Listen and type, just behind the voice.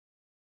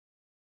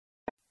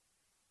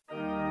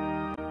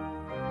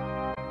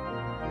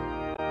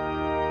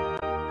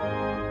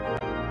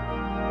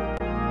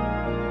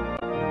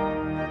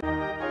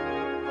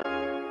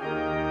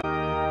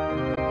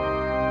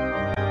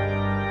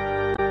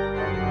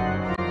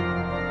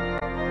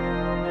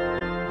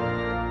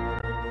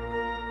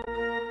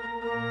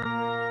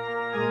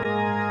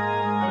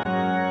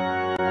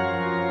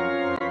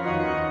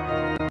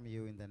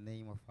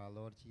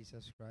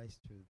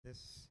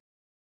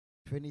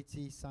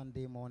Trinity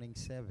Sunday morning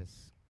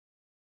service.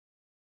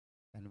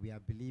 And we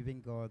are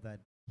believing God that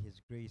His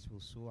grace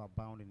will so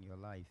abound in your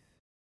life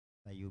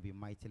that you'll be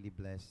mightily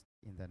blessed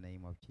in the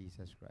name of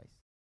Jesus Christ.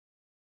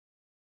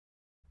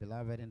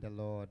 Beloved in the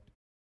Lord,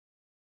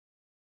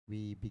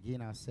 we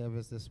begin our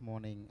service this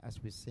morning as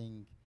we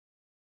sing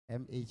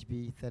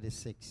MHB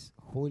 36,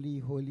 Holy,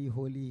 Holy,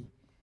 Holy,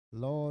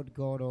 Lord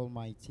God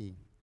Almighty.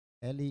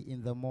 Early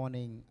in the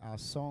morning our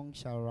song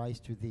shall rise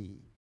to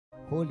Thee.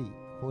 Holy,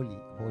 holy,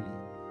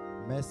 holy,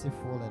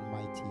 merciful and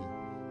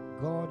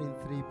mighty, God in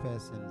three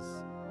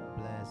persons,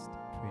 blessed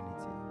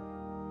Trinity.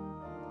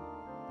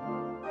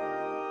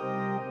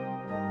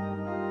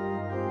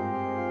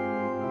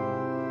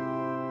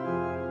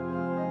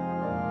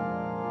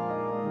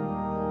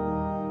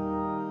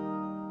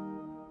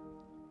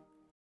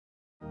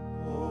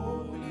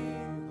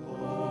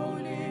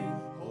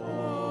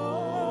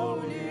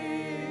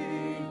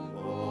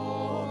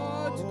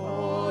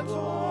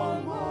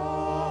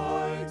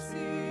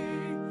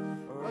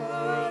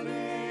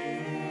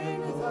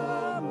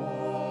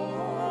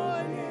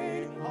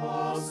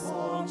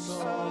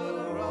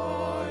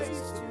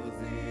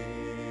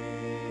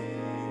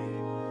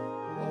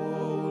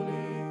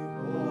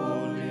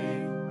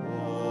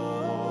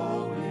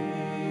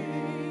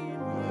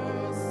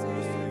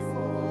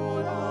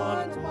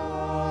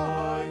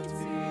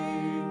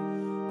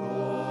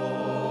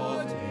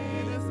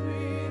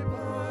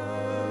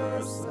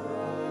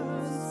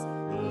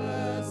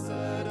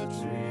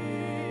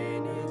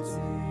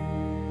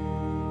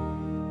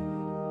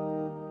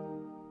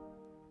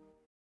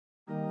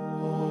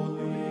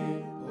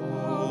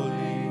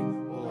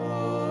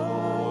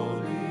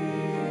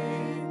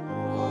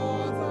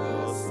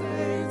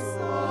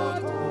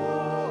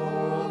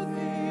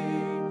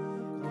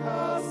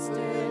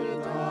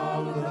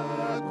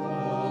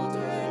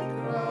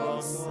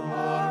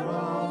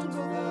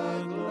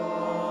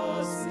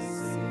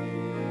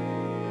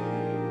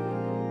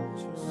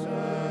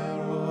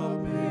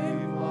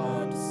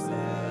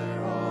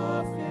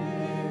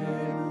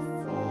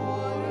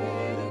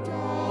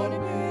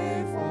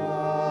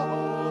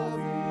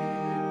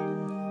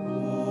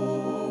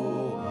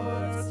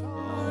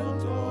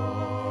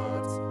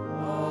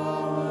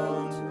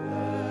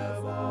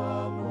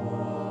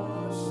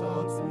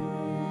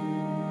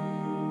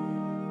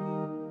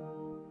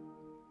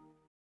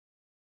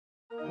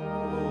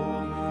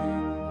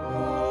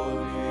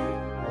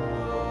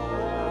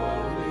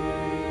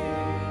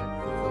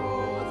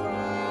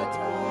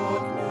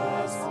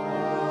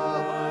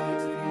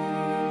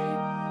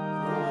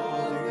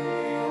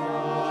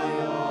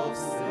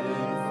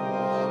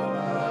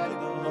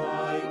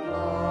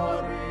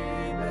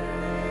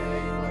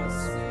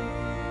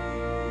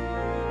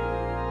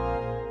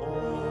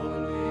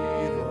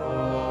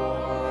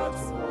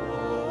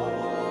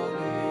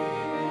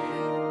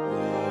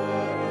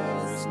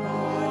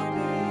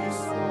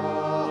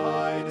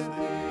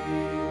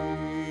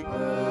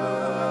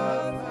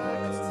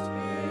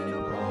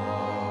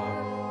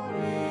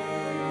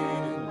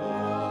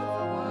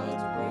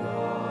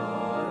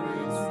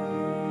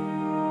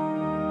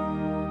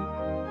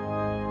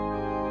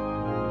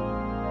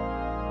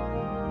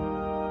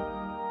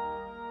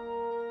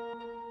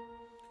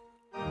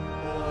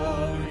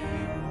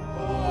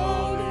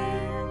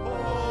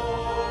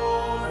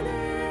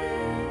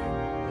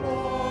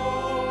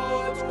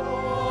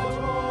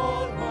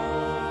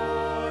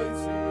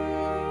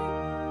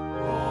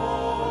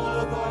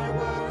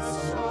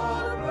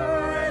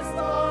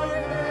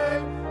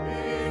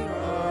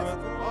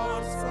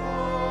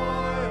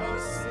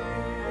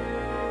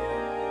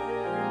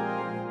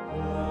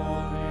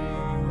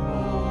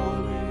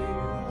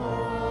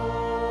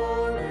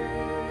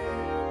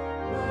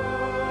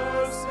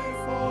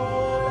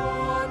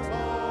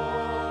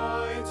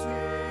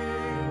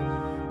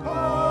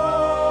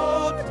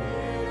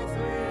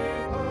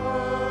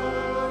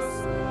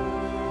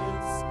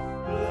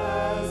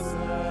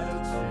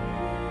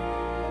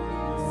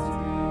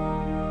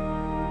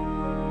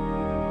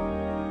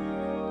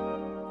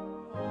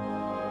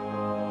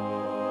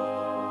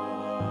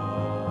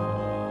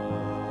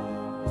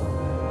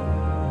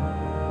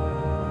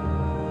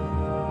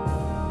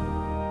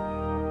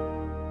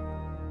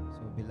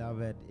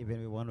 Even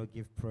we want to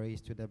give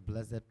praise to the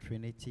blessed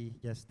Trinity.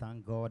 Just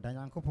thank God. And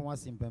Yankopon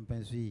was in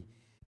Pempensui.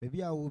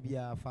 Maybe I will be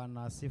a fan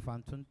of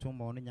Sifantun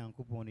Tomo and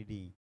Yankopon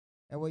di.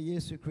 Ewa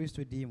Yesu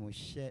Christo Dimo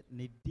shed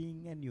ni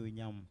ding and you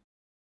yam.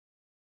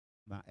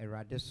 Ma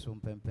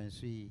eradesum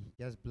Pempensui.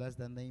 Just bless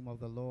the name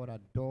of the Lord.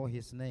 Adore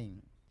His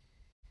name.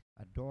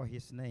 Adore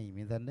His name.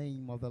 In the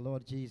name of the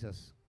Lord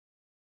Jesus.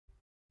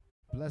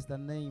 Bless the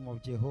name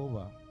of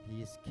Jehovah.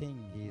 He is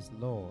King. He is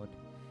Lord.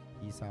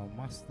 He is our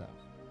Master.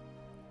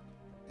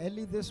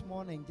 Early this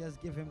morning,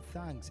 just give Him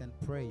thanks and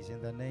praise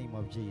in the name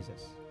of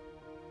Jesus.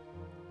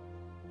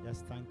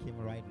 Just thank Him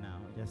right now.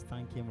 Just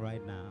thank Him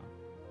right now.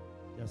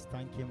 Just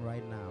thank Him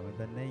right now in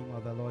the name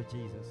of the Lord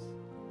Jesus.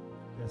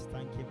 Just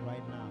thank Him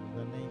right now in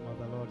the name of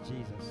the Lord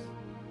Jesus.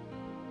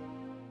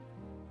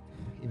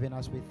 Even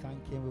as we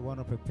thank Him, we want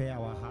to prepare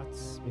our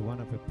hearts. We want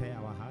to prepare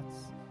our hearts.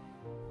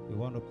 We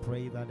want to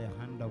pray that the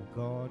hand of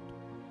God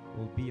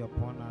will be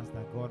upon us,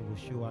 that God will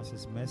show us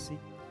His mercy,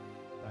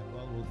 that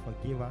God will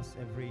forgive us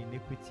every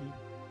iniquity,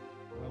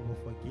 God will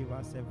forgive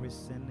us every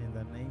sin in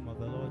the name of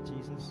the Lord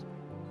Jesus.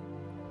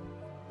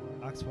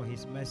 Ask for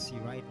His mercy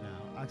right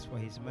now. Ask for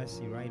His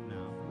mercy right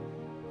now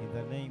in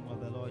the name of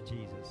the Lord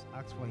Jesus.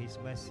 Ask for His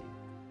mercy.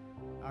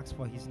 Ask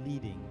for His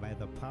leading by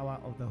the power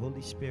of the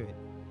Holy Spirit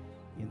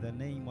in the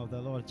name of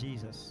the Lord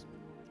Jesus.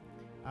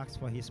 Ask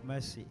for His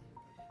mercy.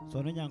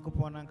 So no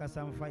nyankopon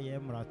ankasa mfa ye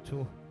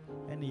mrato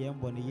ene ye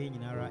mbone ye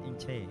nyinara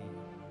nche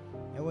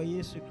ewa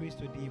Yesu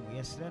Kristo dim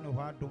yesre no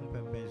ho adom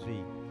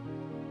pempensui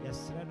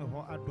yesre no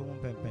ho adom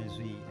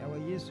pempensui ewa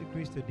Yesu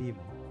Kristo dim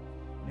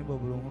ne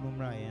bobro hunu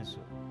mra yenso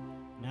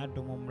na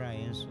adom mra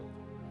yenso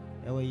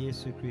ewa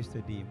Yesu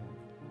Kristo dim.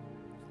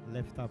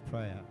 Lift up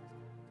prayer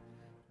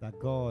that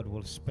God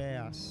will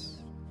spare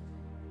us.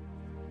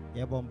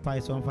 Yebon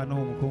pai so mfa no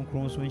hom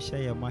kronkron so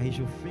nhye ye ma, He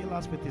should fill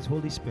us with His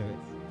Holy Spirit.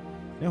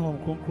 Ne hom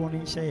kronkron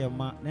nhye ye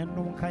ma ne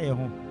nom ka ye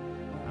ho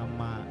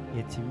ama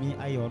yetimi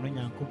aye ono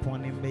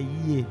nyankopon ne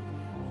mbayie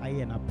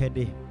aye na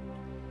pede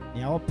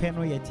ne awopɛ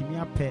no yetimi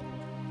apɛ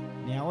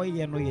ne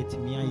awoye no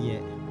yetimi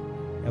aye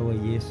ewa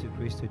Yesu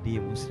Kristo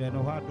dim. Sre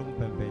no ho adom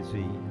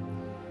pempensui,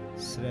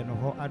 sre no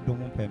ho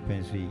adom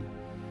pempensui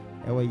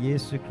ewa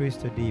Yesu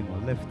Kristo dim.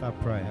 Lift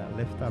up prayer,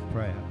 lift up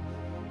prayer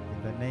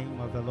in the name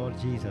of the Lord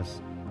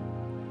Jesus.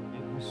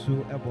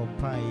 Egusu ebo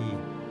pai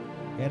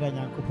era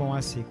nyankopon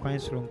ase kwan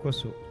soro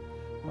nkoso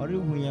ori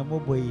hu ye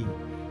moboyi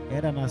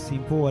era na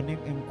simpo woni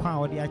nkwa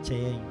odi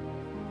ache yen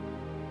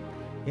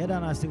era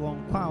na si won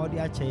kwa odi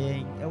ache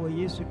yen ewa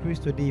Yesu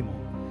Kristo dim.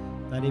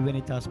 That even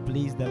it has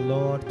pleased the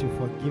Lord to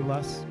forgive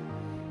us,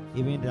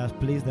 even it has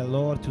pleased the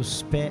Lord to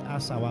spare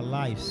us our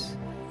lives.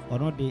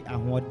 Ono de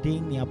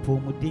ahoden ni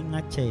apomudin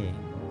ache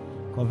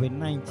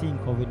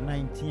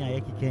COVID-19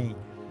 ayekike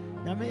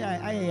nyame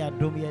aye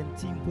adom ye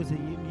ntimpo se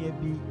yemie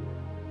bi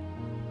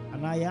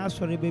ana ya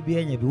asore bebi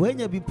enya bi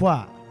wenya bi po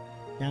a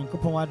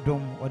nyankopon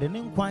adom ode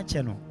ne nkwa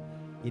ache no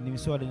enim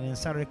so ode ne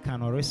nsare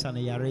kan oresa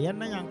ne yare ye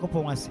na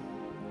nyankopon ase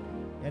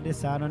ye de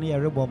saa no ne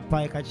yare bom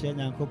pai ka che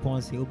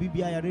nyankopon se obi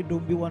bia yare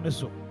dom bi won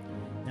so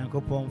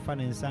nyankopon fa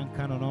ne nsan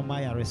kan no ma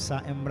yare sa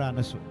embra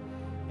ne so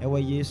ewa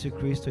Yesu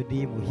Kristo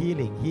dim.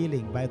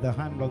 Healing by the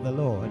hand of the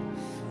Lord,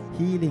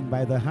 healing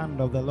by the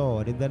hand of the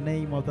Lord in the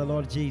name of the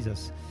Lord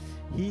Jesus.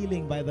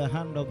 Healing by the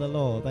hand of the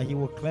Lord, that He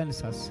will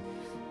cleanse us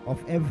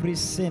of every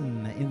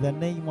sin in the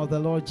name of the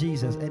Lord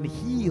Jesus and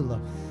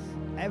heal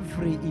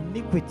every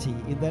iniquity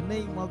in the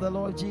name of the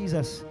Lord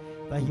Jesus,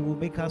 that He will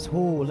make us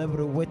whole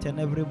every wit and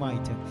every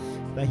might,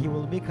 that He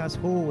will make us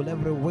whole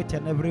every wit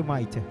and every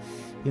might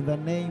in the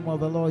name of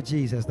the Lord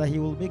Jesus, that He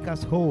will make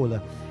us whole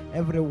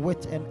every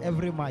wit and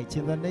every might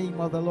in the name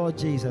of the Lord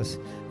Jesus,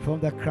 from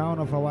the crown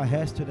of our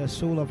heads to the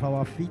sole of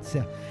our feet,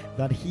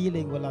 that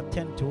healing will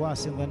attend to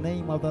us in the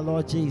name of the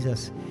Lord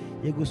Jesus.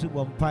 Yegusu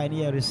bompai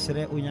ni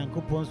eresre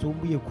onyankopon so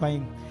mbu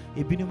yekwan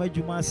ebinum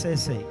adwuma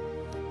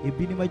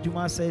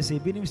sese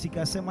ebinim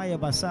sikasema ye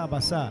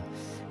basa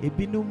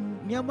ebinum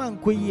niama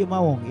nkoyie ma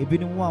won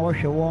ebinum wa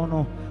wohwe won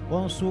no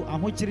won so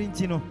ahokyiri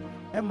nti no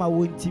ema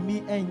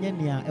wontimi enye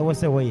nea ewo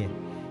se woye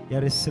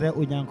yeresre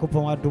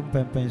onyankopon adom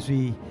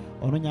pempensui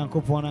ono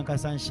nyankopon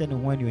ankasa nhye ne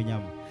ho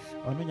anuonyam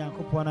ono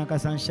nyankopon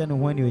ankasa nhye ne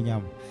ho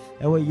anuonyam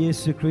ewo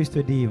Yesu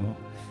Kristo dimo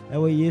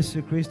ewo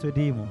Yesu Kristo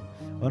dimo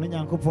ono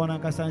nyankopon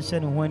ankasa nhye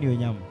ne ho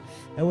anuonyam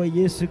ewo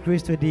Yesu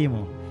Kristo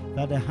dimo.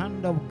 That the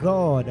hand of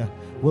God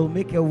will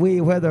make a way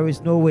where there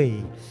is no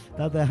way,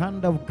 that the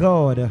hand of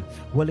God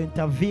will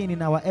intervene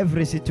in our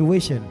every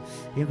situation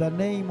in the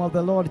name of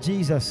the Lord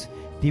Jesus.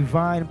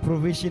 Divine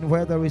provision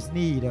where there is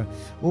need,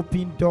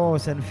 open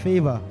doors and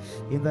favor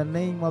in the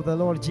name of the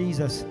Lord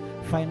Jesus.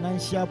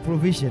 Financial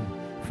provision,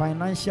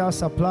 financial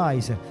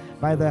supplies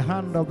by the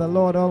hand of the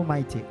Lord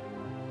Almighty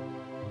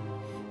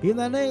in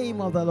the name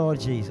of the Lord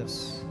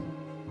Jesus.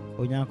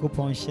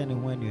 Onyankopon hyene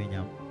ho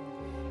anuonyam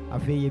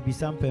afi ye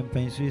bisam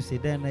pempensu se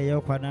den na ye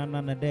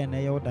kwanana na den na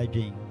ye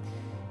odadwen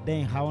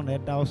den how na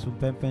da so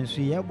pempensu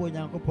ye bo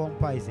Onyankopon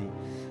paise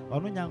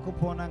ono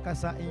Onyankopon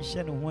ankasa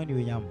nhye ne ho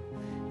anuonyam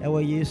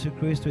ewa Yesu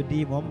Kristo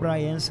di mombra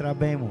ye nsra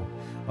ban mu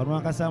ono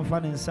ankasa mfa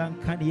ne nsan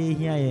kan ye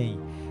hia ye.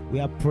 We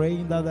are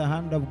praying that the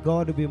hand of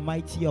God will be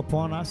mighty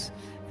upon us.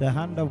 The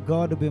hand of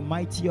God will be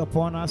mighty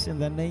upon us in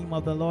the name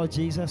of the Lord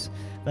Jesus.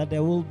 That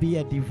there will be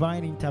a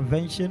divine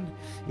intervention,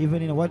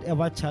 even in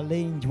whatever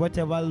challenge,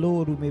 whatever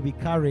load we may be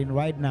carrying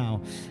right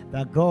now.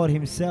 That God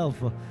Himself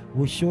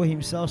will show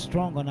Himself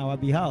strong on our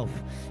behalf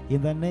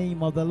in the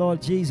name of the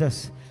Lord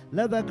Jesus.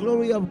 Let the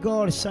glory of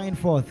God shine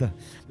forth.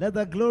 Let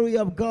the glory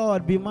of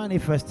God be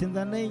manifest in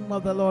the name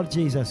of the Lord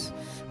Jesus.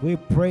 We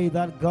pray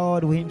that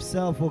God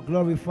Himself will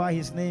glorify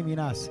His name in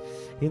us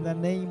in the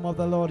name of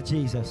the Lord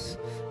Jesus.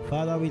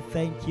 Father, we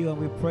thank You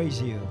and we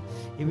praise You,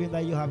 even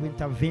that You have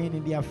intervened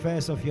in the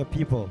affairs of Your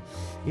people.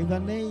 In the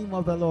name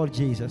of the Lord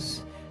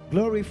Jesus,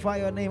 glorify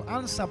Your name.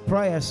 Answer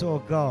prayers,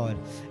 oh God.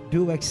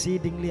 Do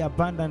exceedingly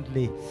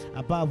abundantly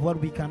above what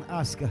we can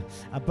ask,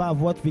 above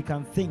what we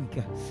can think.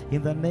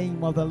 In the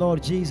name of the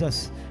Lord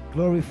Jesus,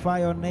 Glorify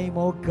your name,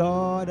 O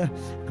God.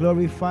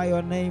 Glorify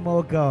your name,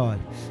 O God.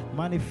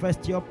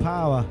 Manifest your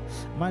power,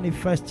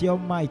 manifest your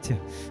might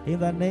in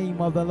the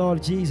name of the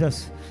Lord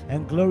Jesus,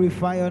 and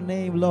glorify your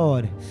name,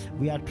 Lord.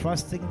 We are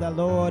trusting the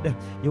Lord.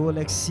 You will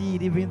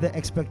exceed even the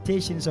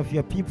expectations of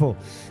your people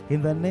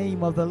in the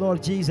name of the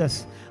Lord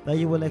Jesus, that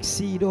you will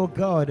exceed, oh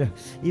God,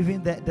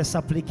 even the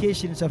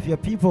supplications of your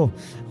people.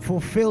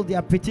 Fulfill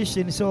their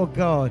petitions, oh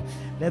God.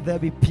 Let there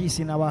be peace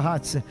in our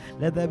hearts.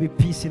 Let there be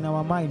peace in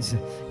our minds.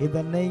 In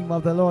the name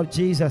of the Lord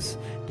Jesus,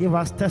 give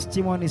us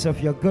testimonies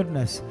of your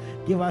goodness.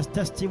 Give us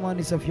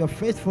testimonies of your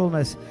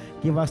faithfulness.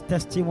 Give us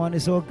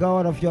testimonies, oh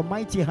God, of your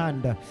mighty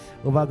hand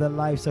over the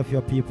lives of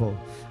your people.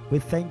 We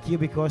thank you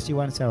because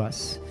you answer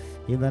us.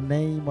 In the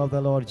name of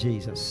the Lord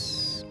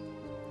Jesus.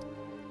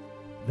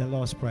 The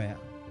Lord's Prayer.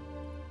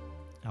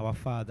 Our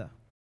Father,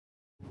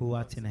 who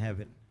art in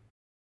heaven,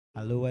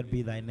 hallowed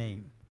be thy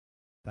name.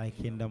 Thy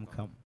kingdom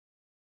come.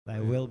 Thy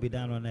will be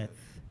done on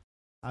earth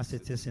as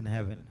it is in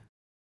heaven.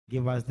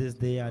 Give us this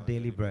day our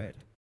daily bread,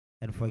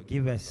 and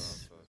forgive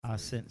us our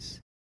sins,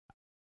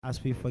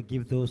 as we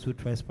forgive those who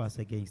trespass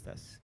against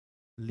us.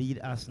 Lead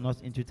us not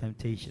into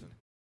temptation,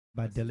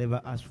 but deliver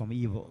us from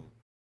evil.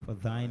 For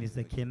thine is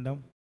the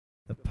kingdom,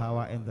 the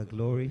power, and the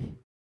glory,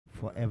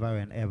 forever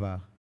and ever.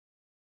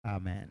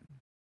 Amen.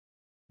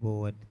 We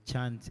would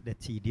chant the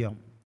Te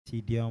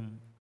Deum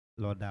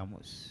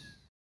Laudamus.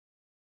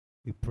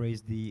 We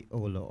praise thee, O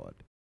Lord.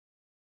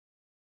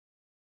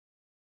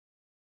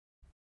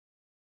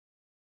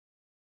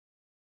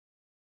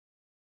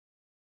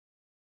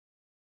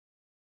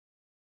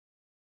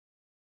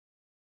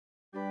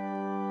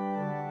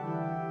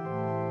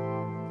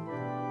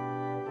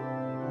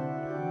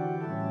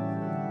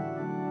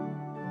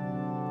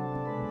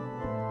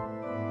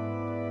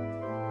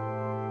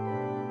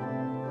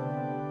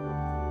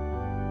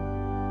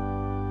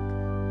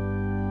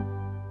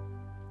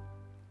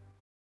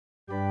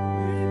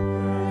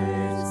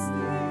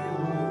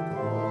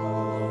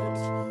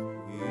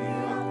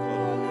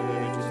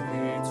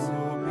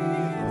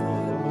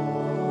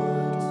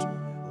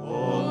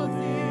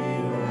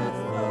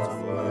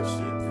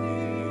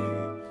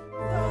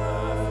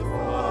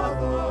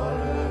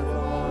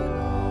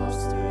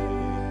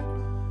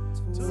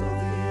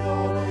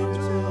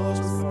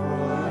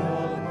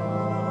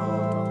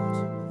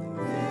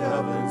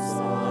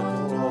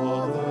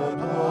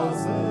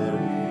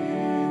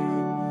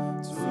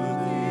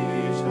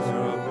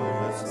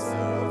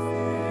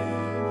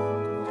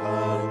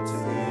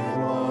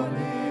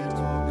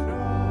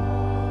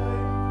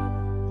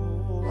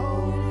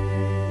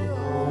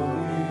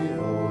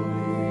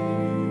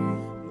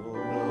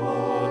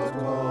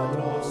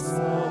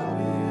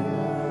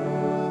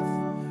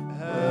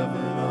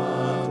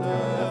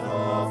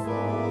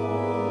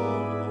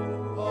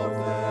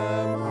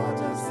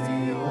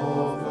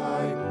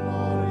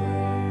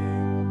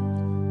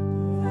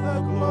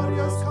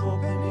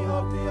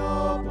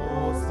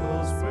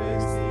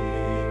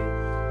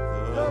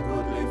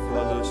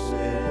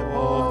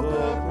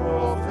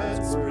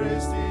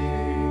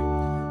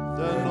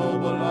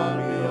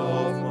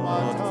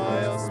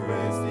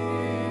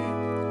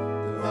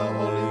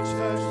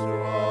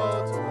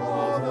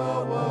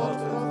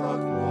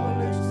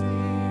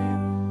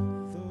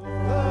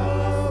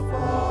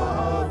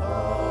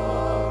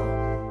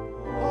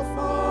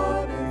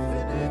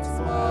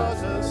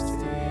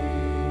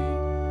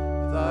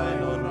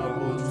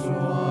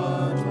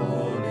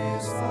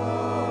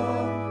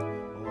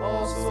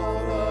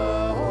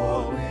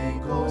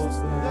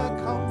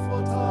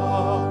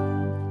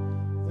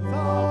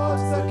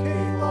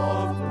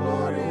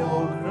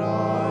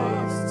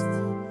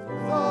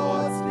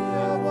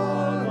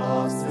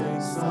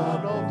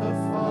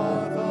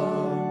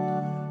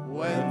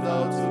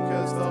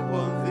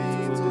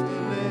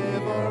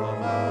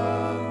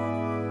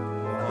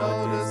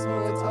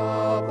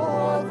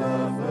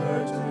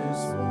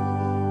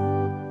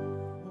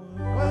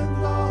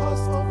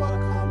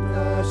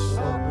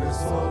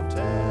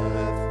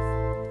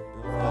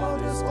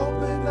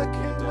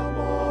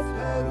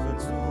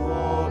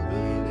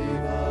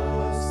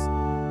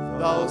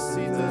 Thou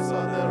sittest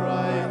on the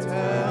right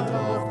hand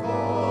of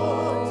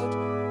God,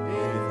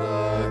 in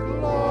the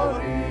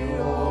glory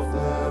of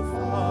the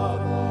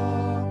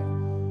Father.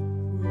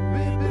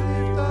 We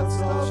believe that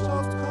thou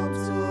shalt come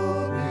to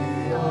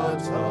be our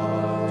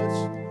judge.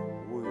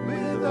 We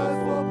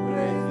therefore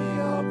pray thee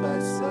of thy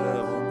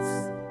servants,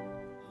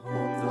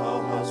 whom thou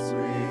hast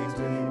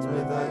redeemed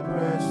with thy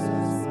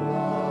precious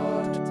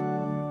blood.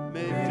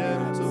 Make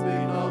them to be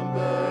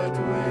numbered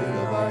with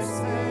thy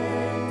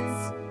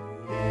saints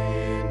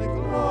in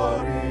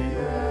glory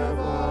ever.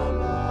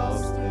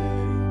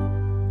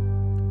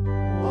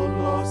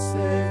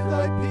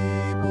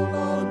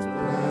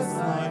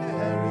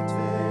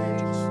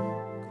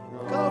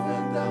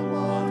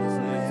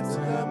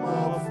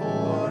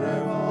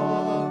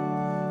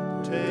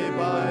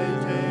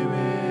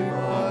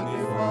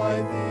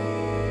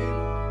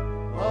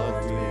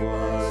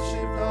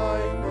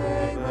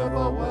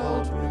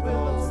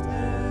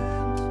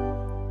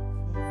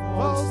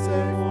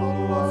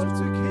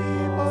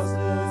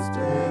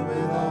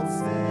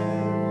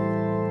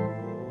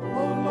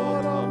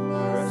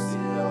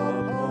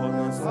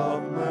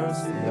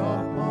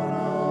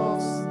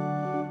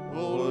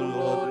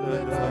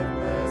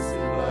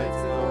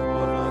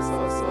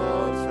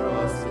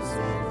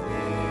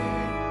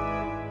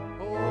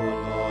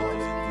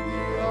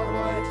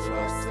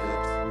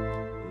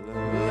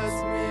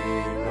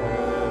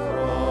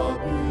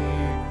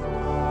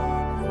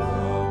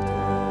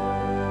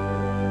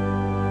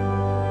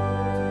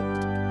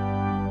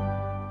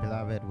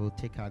 will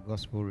take our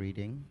gospel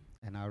reading,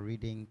 and our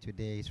reading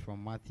today is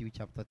from Matthew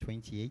chapter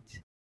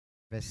 28,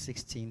 verse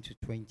 16 to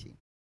 20.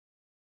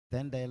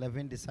 Then the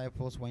 11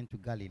 disciples went to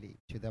Galilee,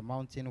 to the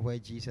mountain where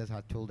Jesus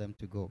had told them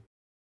to go.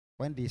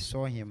 When they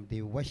saw him,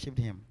 they worshipped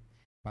him,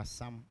 but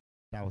some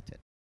doubted.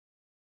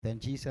 Then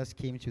Jesus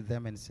came to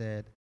them and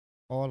said,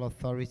 "All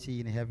authority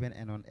in heaven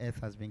and on earth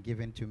has been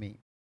given to me.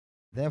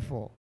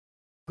 Therefore,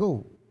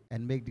 go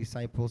and make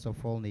disciples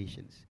of all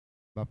nations,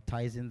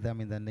 baptizing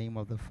them in the name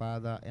of the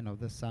Father and of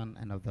the Son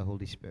and of the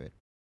Holy Spirit,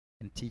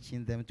 and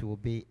teaching them to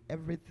obey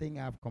everything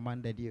I have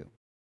commanded you.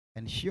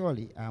 And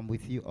surely I am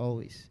with you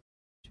always,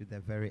 to the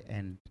very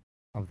end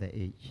of the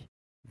age."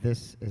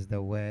 This is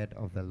the word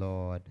of the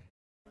Lord.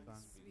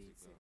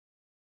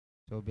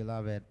 So,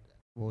 beloved,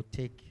 we'll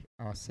take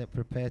ourselves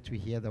prepared to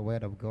hear the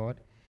word of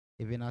God,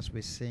 even as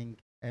we sing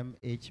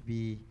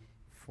MHB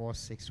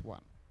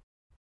 461.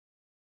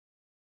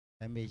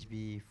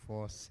 MHB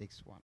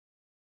 461.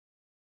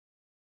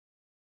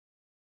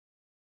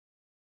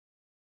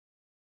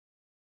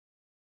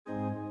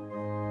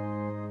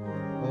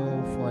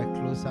 Oh, for a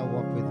closer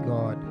walk with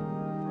God,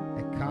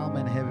 a calm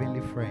and heavenly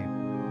frame,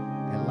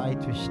 a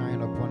light to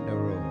shine upon the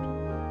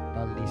road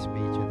that leads me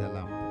to the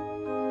lamp.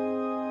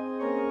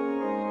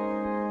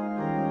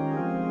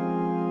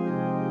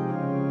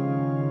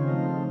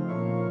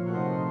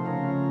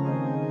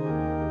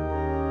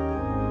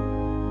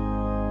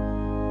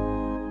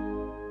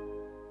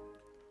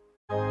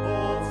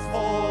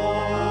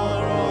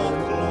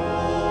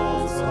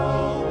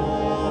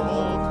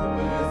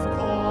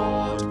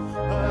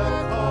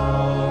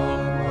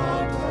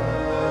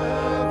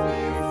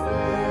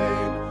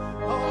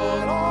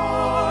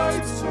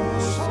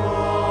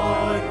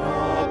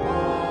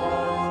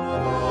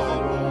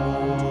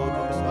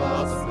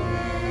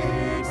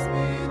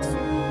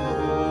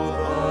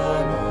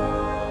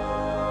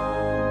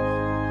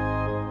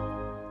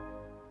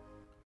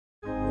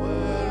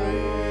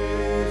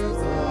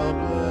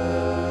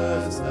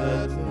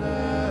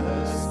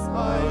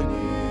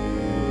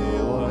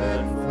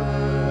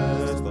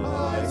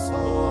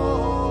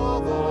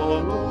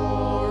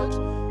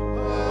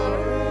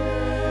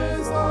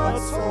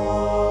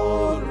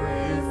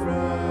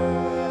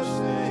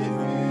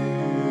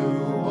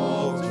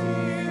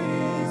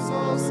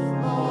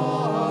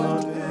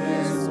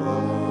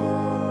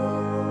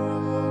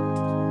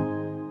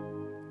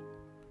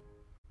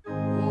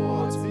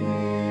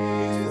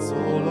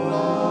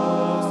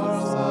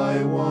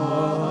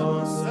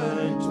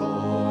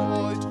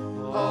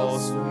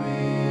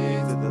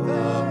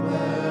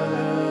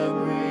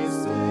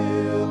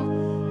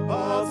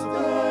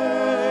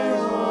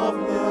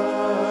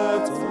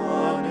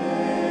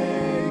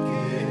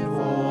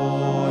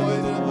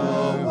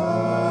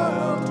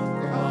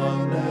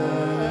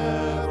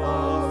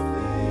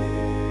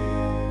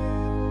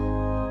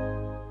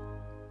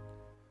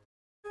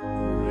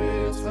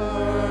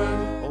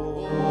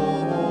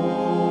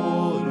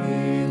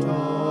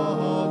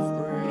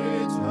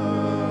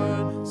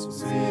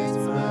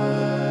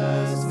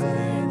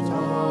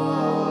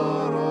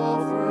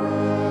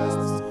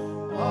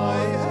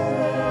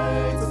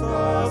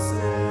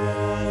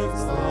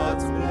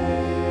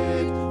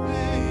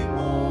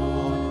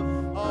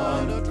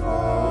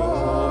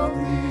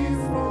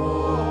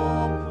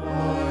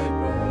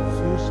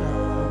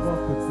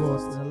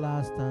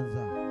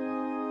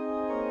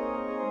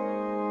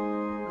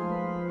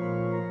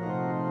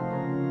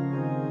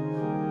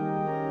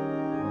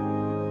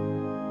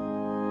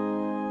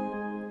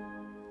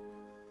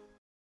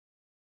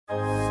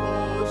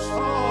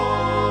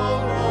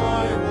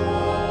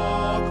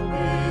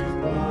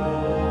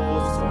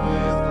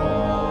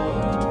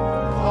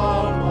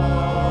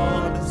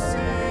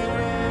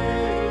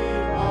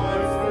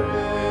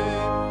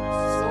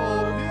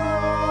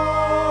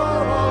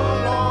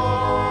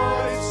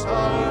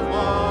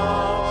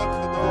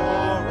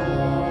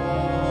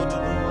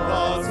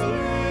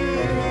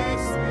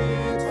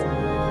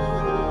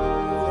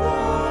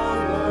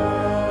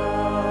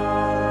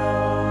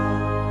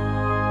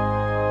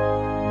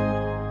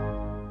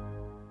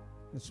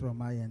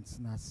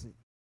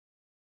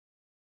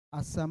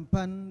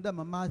 Asampan da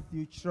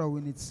Matthew Chro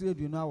in its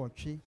radio now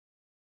watching.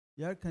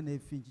 Yarkan a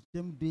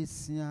finchim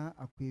desia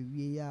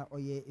aquavia or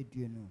ye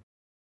eduno.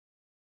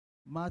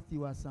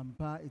 Matthew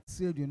Asampa, it's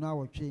radio now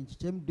watching,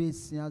 chem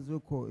desia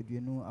zoko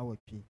eduno our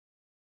chi.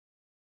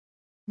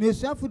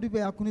 Neshafu de be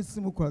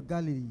akunisimuko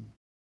Galilee.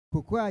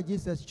 Cocoa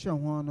Jesus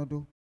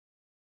Chanwanodo.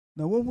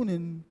 Na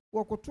woman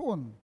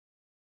walkoton.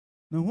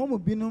 Na homo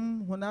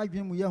binum when I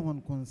dream we are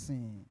one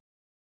concern.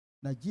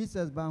 Na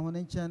Jesus by one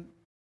ancient.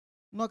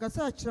 No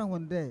kasa chira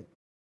one day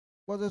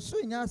was a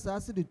swing as I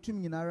said to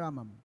me in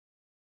Aramam.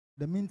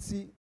 The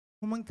minty,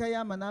 woman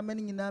kaya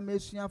manamani in a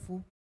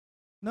messiafu.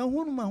 Now,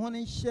 whom my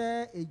honey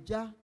share a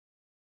jar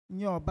in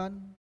your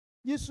ban,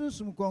 you soon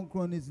some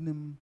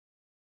concronism.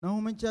 Now,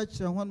 woman church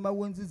and one my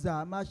wins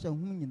are Masha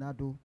whom in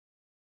Ado.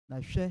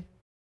 Now, share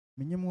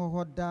minimum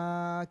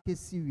hoda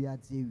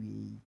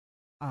kesi.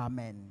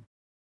 Amen.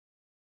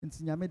 And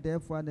Sinyame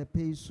therefore the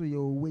pay so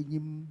your way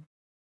him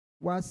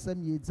was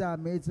some years are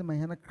made my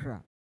hand a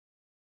crap.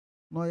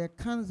 No ye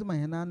kanz ma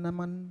hena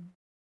naman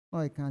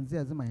no ye kanze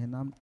az ma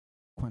hena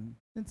kwan.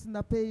 Nti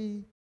na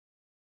pay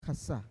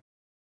kasa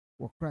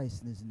wo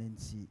Christ nis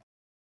nanti.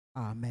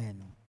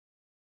 Amen.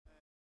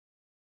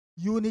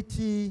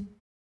 Unity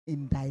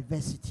in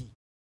diversity.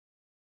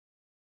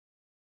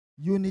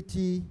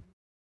 Unity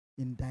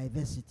in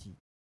diversity.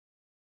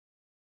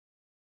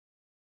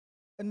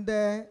 And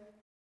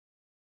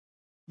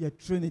your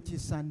Trinity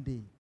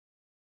Sunday,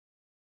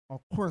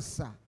 of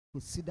course,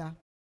 consider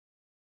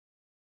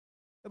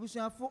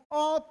for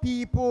all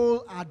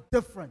people are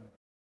different,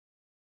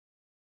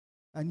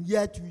 and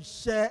yet we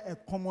share a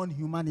common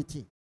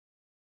humanity.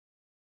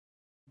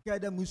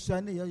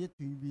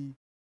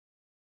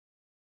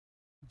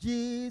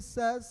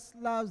 Jesus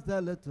loves the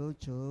little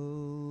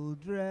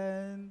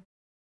children,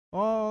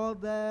 all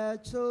the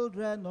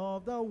children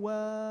of the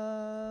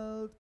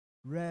world,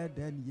 red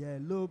and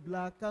yellow,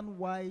 black and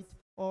white,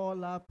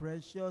 all are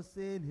precious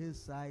in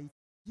his sight.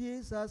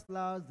 Jesus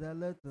loves the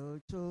little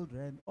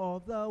children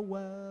of the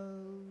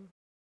world.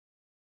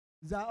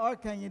 Za all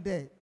can you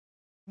do?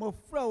 Mo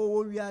fra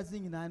wo wi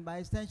azin na by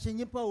extension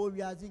yipa wo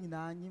wi azin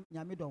na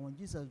nyame don one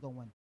Jesus don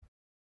one.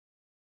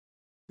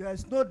 There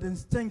is no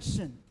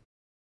distinction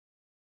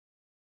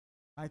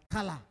by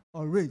color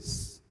or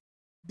race.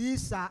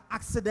 These are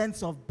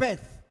accidents of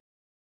birth.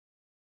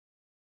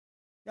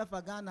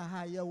 Yafa Ghana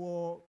ha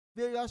yawo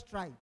various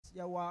tribes.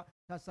 Yawa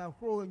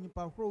kasahro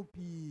nipa hro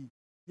pi.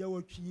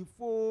 Yawo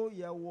chifo,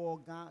 yawo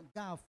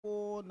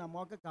gafo na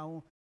moka ka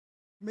ho.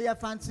 Me ya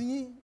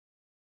fancy.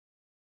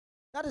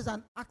 That is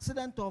an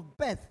accident of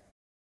birth.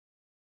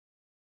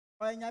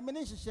 But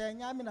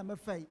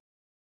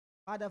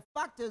the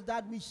fact is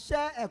that we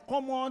share a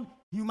common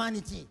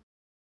humanity.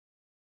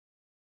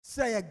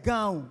 Say a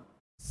gown,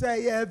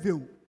 say a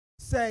view,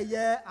 say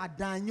a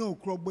danyo,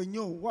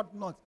 krobonyo, what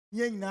not.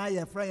 Yen na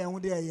ye fra ye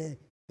hunde ye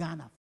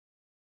Ghana.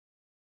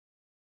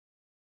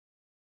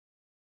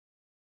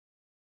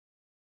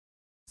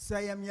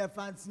 Say am ye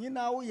fancy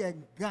now ye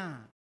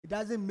Ghana. It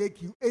doesn't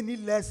make you any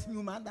less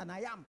human than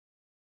I am.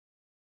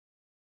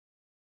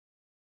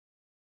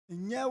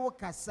 Nyewo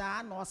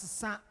kasa na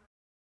osesa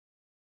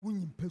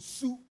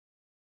wunyimpasu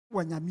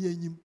wanyame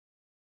enyim.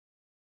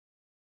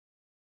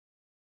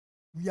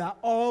 We are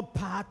all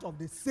part of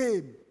the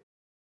same,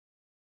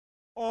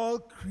 all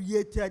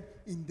created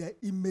in the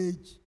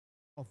image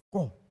of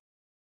God.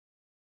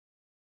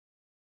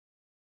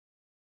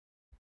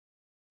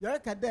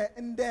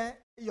 In there,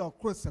 your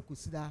cross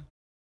consider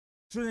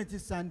Trinity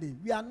Sunday.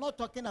 We are not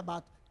talking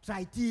about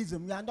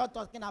tritheism. We are not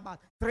talking about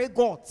three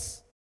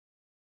gods.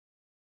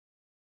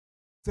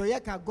 So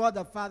God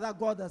the Father,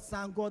 God the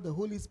Son, God the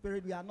Holy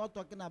Spirit. We are not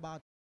talking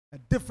about a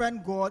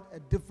different God,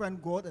 and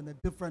a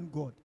different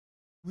God.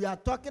 We are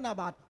talking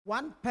about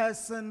one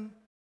person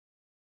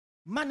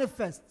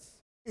manifests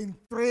in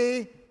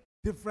three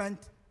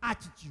different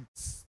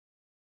attitudes.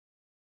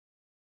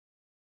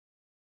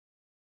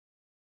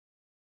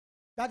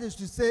 That is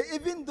to say,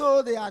 even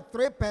though they are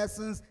three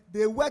persons,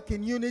 they work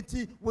in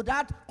unity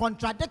without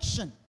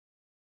contradiction.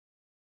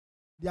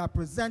 They are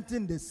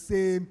presenting the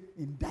same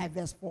in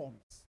diverse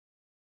forms.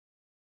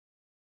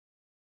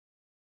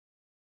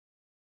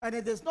 And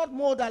it is not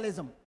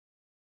modalism.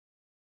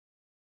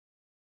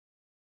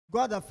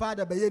 God the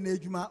Father be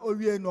nejuma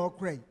owie no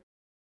kray.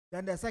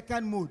 Then the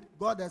second mode,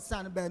 God the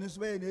Son be no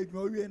so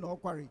nejuma owie no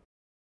kware.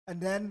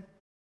 And then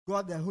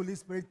God the Holy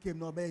Spirit came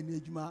no be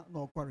nejuma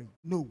no kware.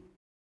 No.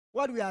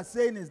 What we are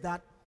saying is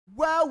that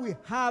while we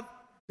have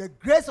the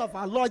grace of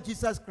our Lord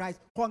Jesus Christ,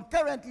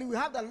 concurrently we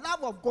have the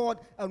love of God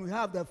and we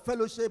have the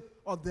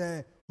fellowship of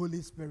the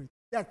Holy Spirit.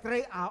 The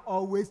three are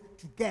always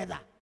together.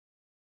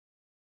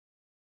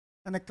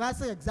 And a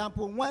classic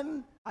example,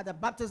 when at the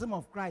baptism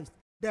of Christ,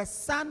 the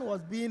Son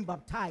was being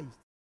baptized.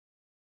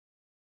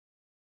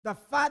 The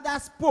Father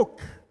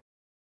spoke,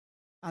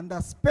 and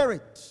the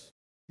Spirit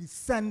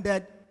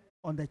descended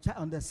on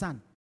the Son.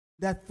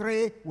 The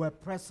three were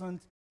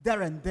present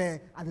there and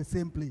there at the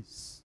same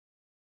place.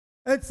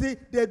 And see,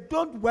 they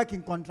don't work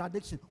in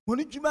contradiction.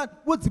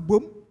 What's the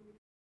boom?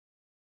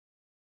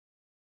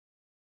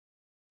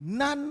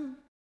 None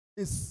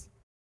is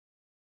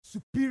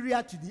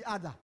superior to the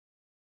other,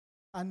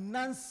 and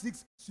none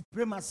seeks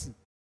supremacy.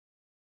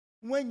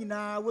 When you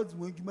know what's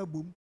going to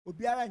boom,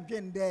 Obiara and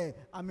Jen there,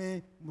 I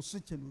mean,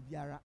 Musuchen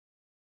Obiara.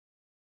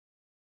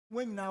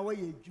 When you know where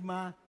you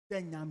juma,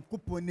 then yam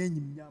couple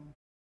name yam,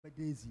 but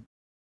Daisy.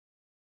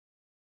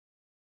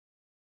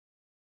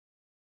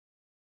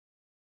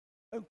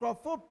 And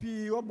Crawford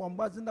P. or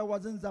Bombazin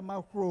wasn't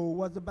Zamakro,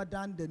 was a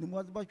badan, then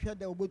was about share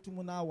the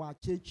Obotumuna, our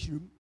church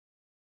room.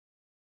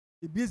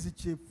 A busy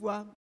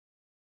chefua,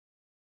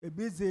 a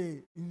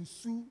busy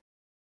insu,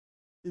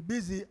 a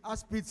busy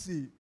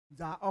aspitsi,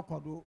 the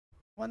Okodo.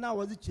 When I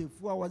was a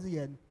chefua, was the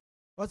end.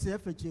 What's the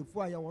effort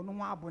chefua? You were no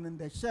more in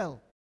the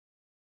shell.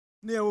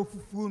 Near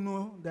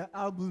Fufuno, the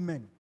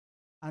albumen,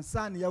 and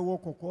San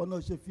Yawoko, no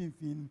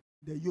chefin,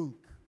 the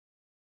yoke.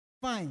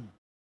 Fine.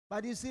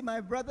 But you see,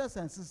 my brothers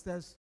and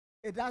sisters,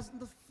 it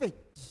doesn't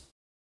fit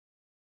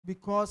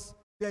because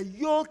the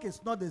yoke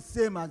is not the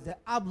same as the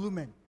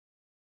albumen.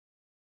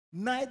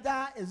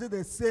 neither is it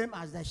the same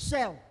as the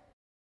shell.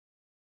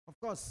 Of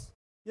course,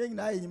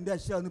 the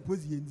shell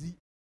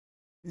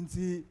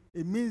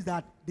it means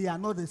that they are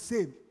not the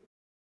same.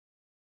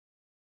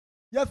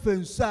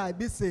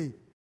 Be say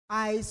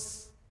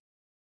ice,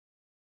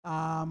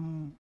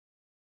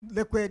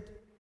 liquid,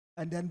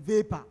 and then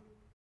vapor.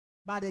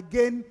 But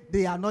again,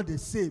 they are not the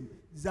same.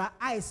 The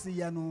ice,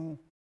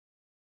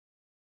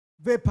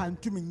 vapor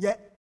and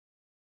yet.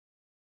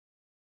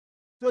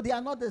 So they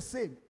are not the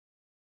same.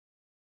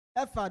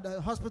 If at the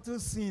hospital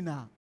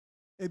scene,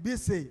 be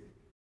say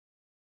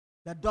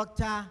the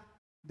doctor,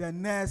 the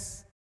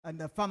nurse, and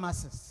the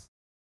pharmacist.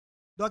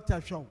 Doctor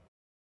show.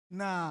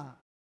 Now,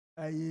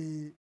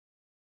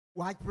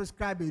 what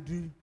prescribe a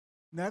drug?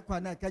 Na kwa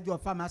na kajo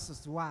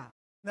pharmacist wa.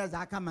 Na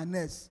za kama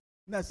nurse.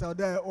 Nurse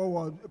ode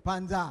owo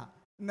panza.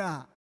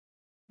 Na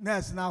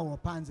nurse na wo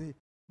panzi.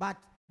 But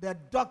the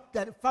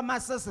doctor, the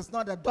pharmacist is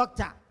not a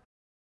doctor.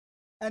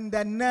 And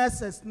the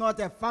nurse is not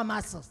a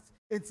pharmacist.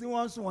 It's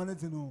once wanted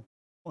to know.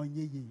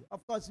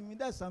 Of course, I mean,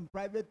 there's some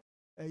private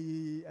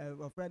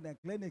friend and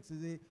clinics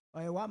say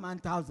or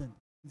 1,000.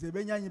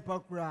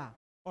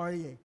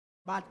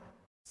 But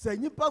say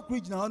nipa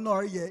regional no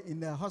in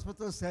the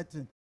hospital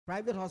setting,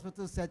 private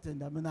hospital setting,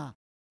 them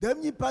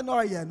nipa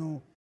no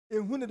no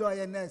ehun do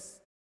ye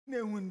nurse, na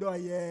ehun do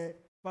ye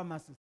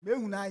pharmacist. Me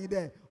ehun ayi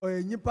there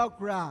or nipa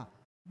kura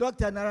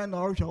doctor nara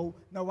no show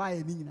na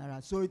why ni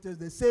nyinara. So it is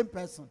the same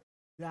person.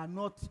 They are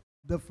not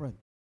different.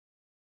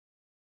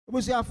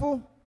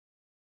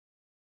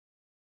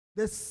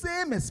 The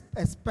same is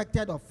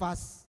expected of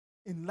us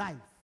in life.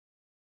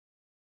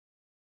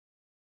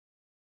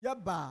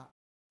 Yaba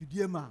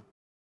Udiema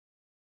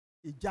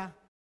Ija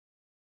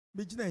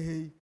Bijina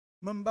Hey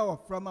Mamba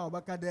of Frama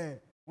Bakade,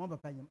 one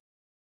Bapayam.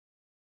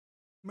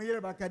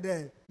 Mayor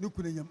Bakade,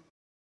 Nukunayam.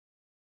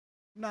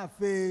 Na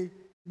fe,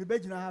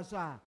 Mibejina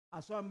Hasa, I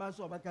saw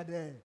Maso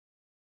Bakade,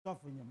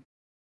 Sofrium.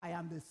 I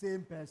am the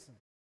same person.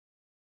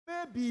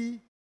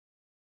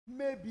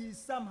 Maybe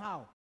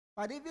somehow.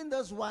 But even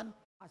this one,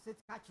 as it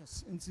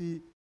catches, and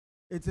see,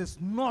 it is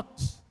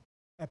not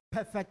a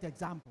perfect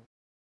example.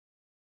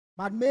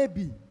 But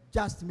maybe,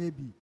 just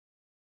maybe.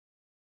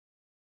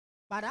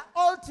 But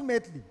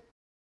ultimately,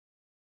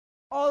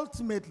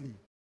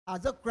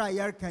 as a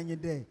crier can you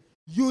there,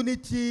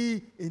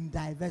 unity in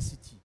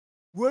diversity.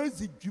 Where is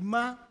the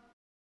Juma?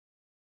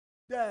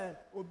 The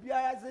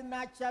Obia's a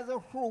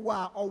natural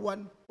Hua or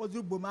one was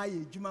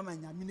Bumaye, Juma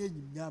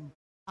Yam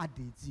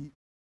Aditi.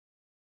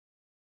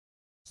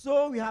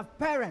 So we have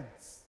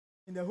parents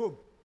in the home.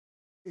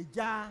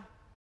 Eja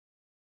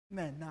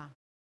Nena.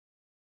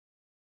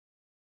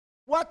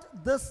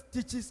 What this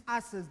teaches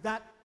us is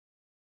that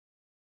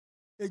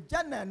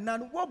Eja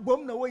Nena, what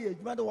bomb the way you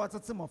matter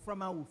what some of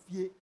from our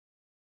fear.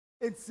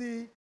 And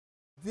see,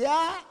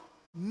 their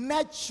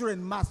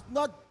nurturing must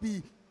not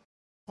be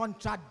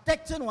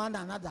contradicting one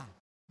another.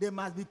 They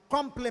must be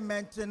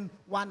complementing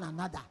one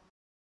another.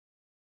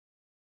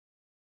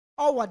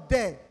 Over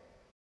there,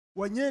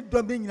 when you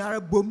don't be in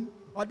a boom,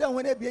 or then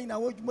when they be in a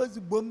watch most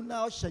boom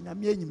now,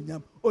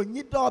 Shanyam, or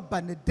you don't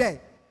ban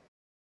day.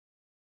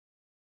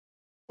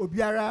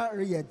 Obiara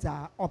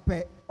Rieta,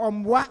 Ope,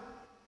 Omwa,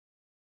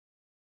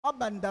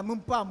 Obanda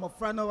Mumpa,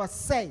 Mofrano was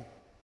say,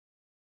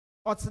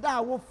 or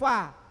Tada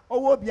Wofa,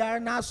 or Obiara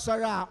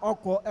Nasara,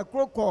 Oko, a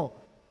croko,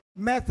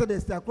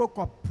 Methodist, a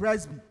croko,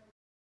 Presby.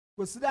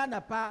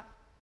 Consider pa.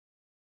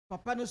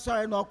 Papa no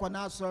sorry no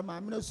kwana sorry, ma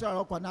no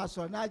sorry kwana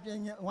sorry. Na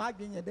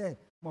adwenye there,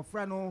 my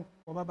friend no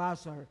baba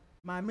sorry.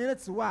 My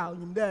minutes while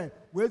him there,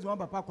 where's one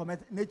papa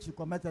commit nature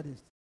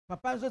Methodist.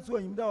 Papa so to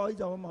him there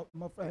or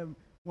my friend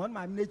one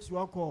my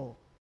nature call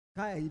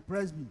Kai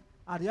Presby.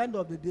 At the end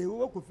of the day, we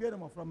work with fear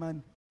from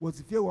man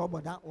was fear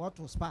about that what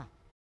to spa.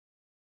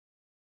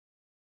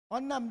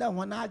 On them that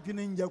one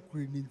adwene nja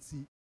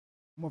kurinti.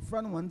 My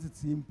friend wanted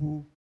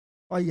simple.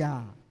 Oh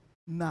yeah,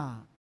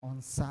 na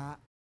on sa.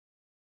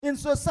 In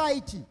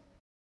society,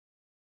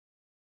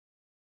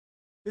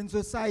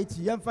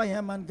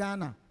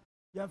 Ghana,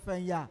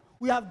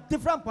 we have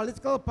different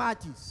political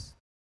parties.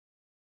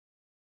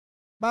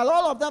 But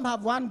all of them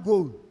have one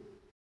goal.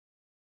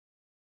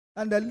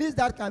 And the least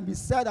that can be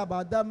said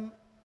about them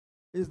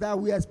is that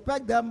we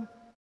expect them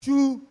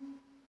to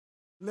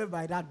live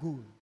by that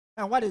goal.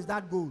 And what is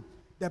that goal?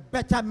 The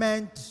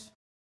betterment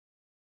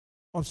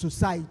of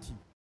society.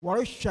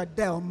 What should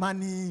there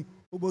money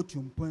about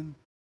chumpun?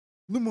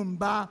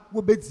 Numumba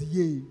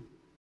wobetiye.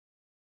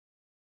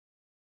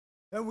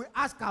 And we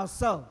ask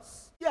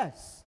ourselves,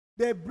 yes,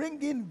 they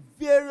bring in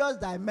various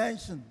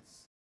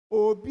dimensions.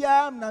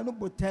 Obiam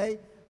nanubote,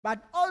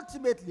 but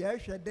ultimately, I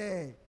should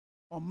there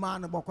or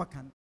man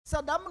bokokan. So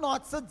I'm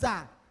not said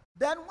that.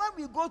 Then when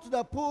we go to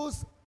the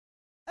polls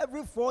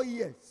every 4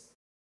 years,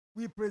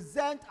 we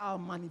present our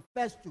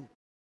manifesto.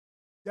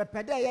 The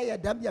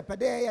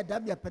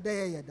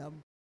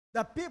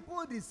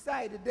people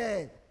decide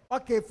there.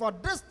 Okay, for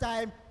this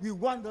time, we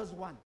want this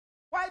one.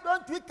 Why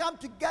don't we come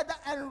together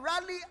and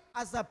rally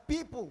as a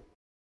people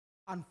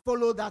and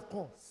follow that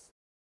course?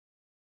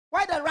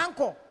 Why the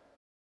rancor?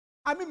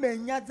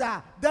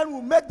 then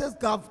we'll make this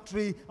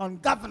country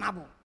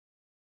ungovernable.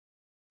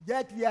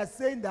 Yet we are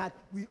saying that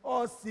we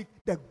all seek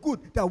the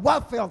good, the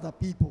welfare of the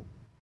people.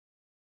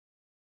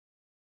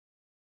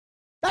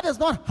 That is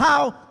not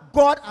how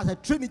God as a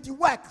Trinity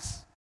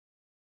works.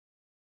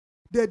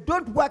 They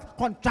don't work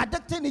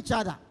contradicting each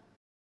other.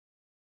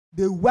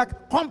 They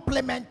work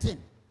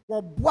complementing.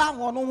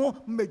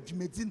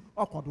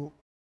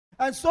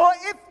 And so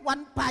if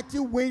one party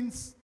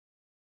wins,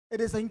 it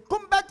is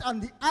incumbent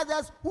on the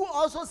others who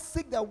also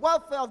seek the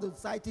welfare of the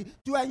society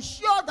to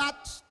ensure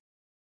that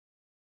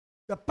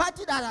the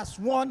party that has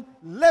won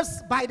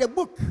lives by the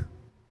book.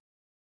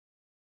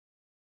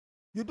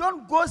 You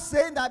don't go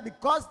saying that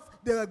because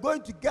they are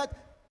going to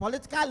get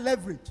political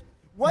leverage.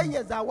 Then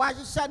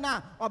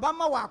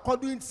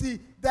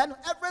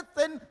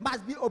everything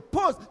must be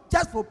opposed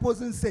just for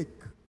opposing sake.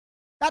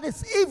 That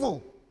is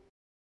evil.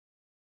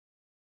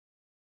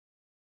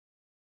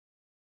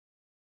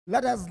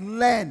 Let us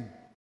learn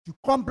to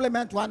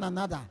complement one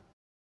another.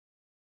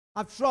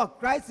 After all,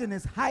 Christ in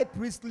his high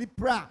priestly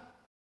prayer,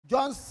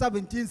 John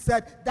 17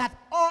 said that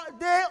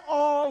they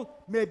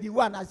all may be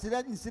one.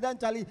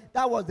 Incidentally,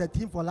 that was the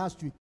theme for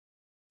last week.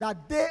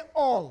 That they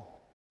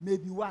all may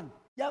be one.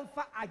 And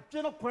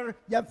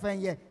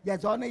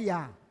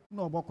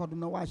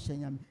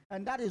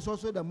that is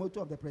also the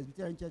motto of the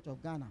Presbyterian Church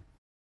of Ghana.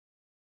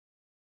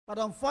 But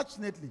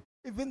unfortunately,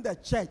 even the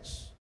church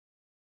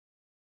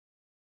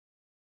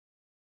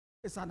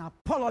is an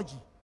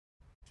apology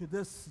to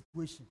this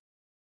situation.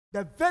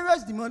 The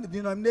various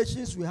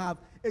denominations we have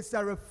is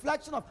a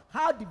reflection of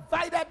how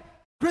divided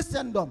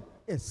Christendom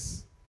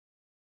is.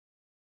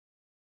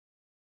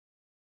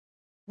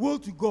 Woe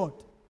to God.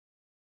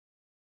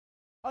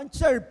 On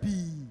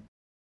Cherokee,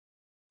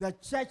 the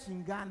church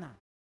in Ghana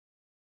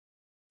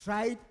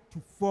tried to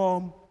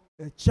form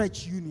a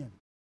church union.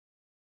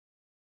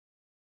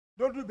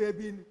 Don't do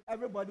baby,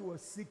 everybody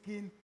was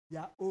seeking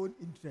their own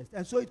interest.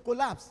 And so it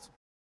collapsed.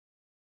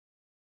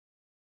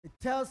 It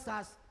tells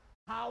us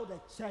how the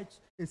church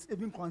is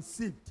even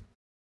conceived.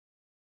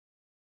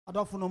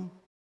 Adofunum,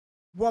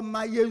 what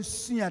my years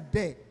see a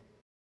day.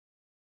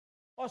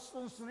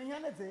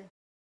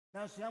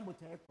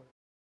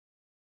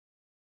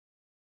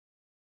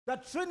 The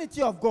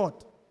Trinity of God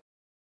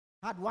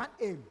had one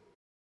aim: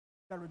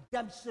 the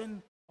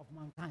redemption of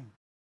mankind.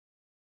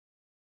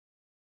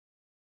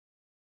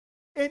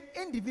 In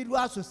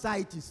individual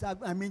societies,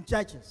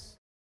 churches,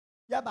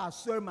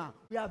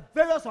 we have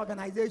various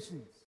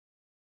organizations.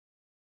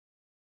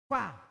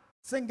 Choir,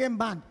 singing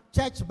band,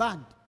 church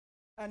band,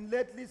 and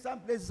lately some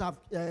places have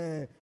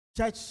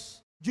church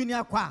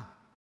junior choir.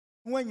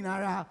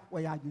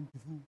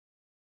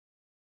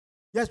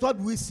 Yes, what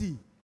we see: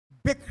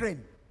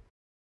 bickering,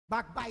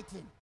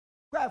 backbiting.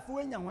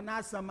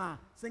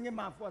 Singing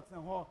man for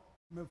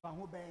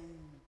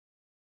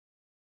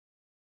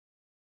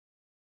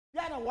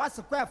what's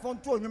the choir phone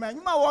to you, man?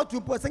 You might want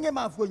to put singing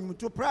man for you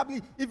to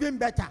probably even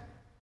better.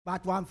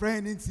 But one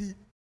friend didn't see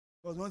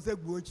was once a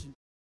Gucci.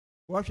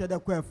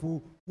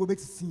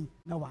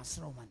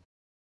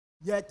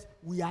 Yet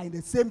we are in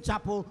the same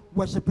chapel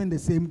worshiping the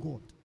same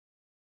God.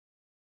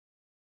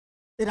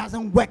 It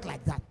doesn't work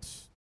like that.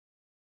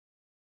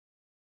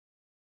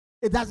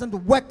 It doesn't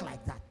work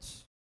like that.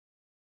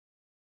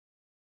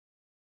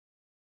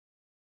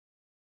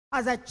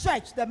 As a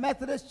church, the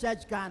Methodist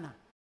Church Ghana,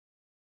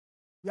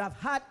 we have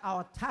had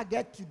our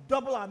target to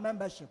double our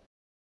membership.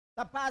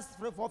 The past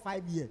 3, 4,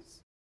 5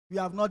 years, we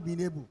have not been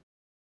able.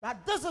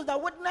 But this is the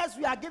witness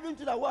we are giving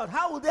to the world.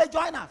 How will they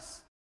join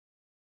us?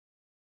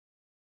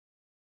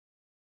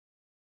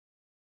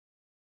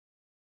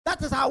 That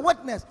is our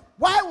witness.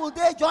 Why will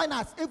they join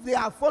us if they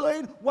are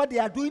following what they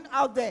are doing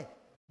out there?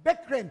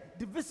 Bickering,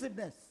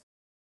 divisiveness.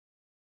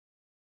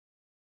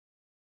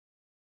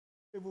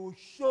 It will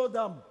show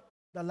them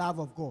the love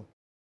of God,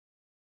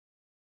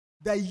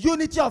 the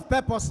unity of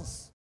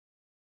purposes.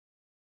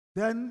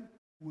 Then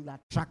we'll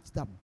attract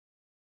them.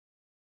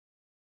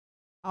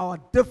 Our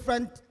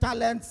different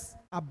talents,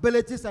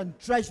 abilities, and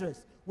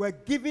treasures were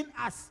given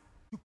us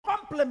to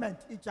complement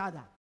each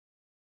other.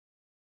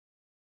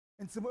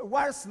 And so,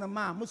 where's the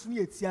man? Muslim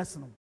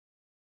yetiasno.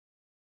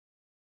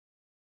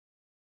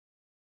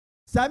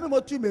 Sami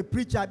motu me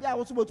preacher. Bia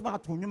wosu motu ma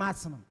to nwuma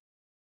asno.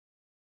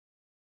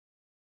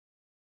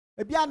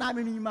 Ebia na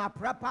me nyima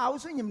prapa.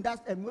 Wosu nyim das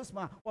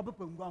emosma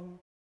opepa ngwa ho.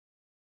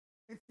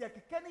 Nti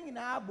akekani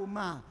na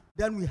aboma.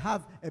 Then we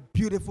have a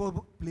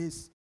beautiful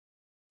place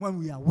when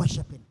we are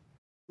worshiping.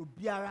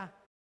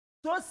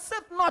 So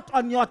sit not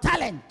on your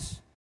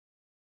talent.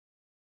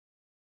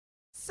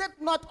 Sit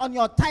not on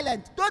your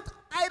talent. Don't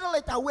idle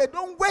it away.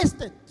 Don't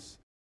waste it.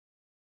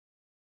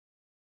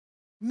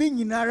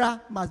 Ninginara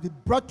must be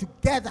brought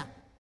together.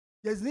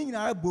 There's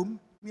ninginara boom.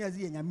 The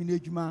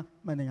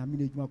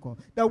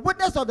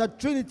witness of the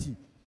Trinity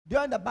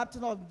during the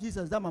baptism of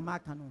Jesus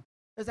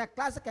is a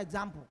classic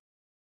example.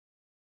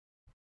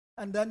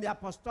 And then the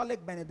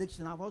apostolic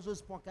benediction, I've also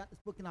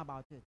spoken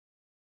about it,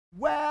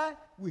 where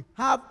we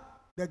have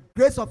the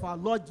grace of our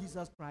Lord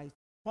Jesus Christ.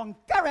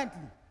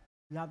 Concurrently,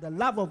 we have the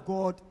love of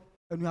God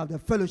and we have the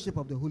fellowship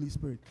of the Holy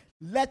Spirit.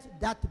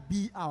 Let that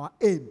be our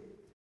aim.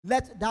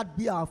 Let that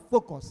be our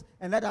focus.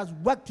 And let us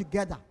work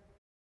together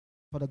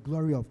for the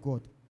glory of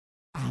God.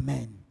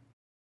 Amen.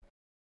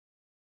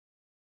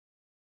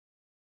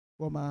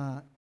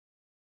 Wama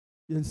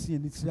yensi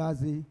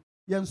nitiraze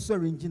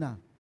yensori njina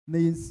na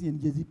yensi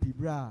njezi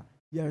pibra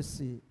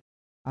yersi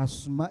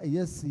asuma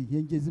yesi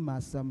yenjezi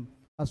masam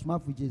asuma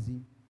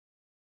fujezi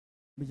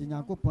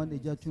mejenyanko pon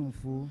eja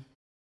tumfo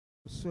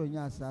so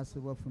nya asase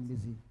wa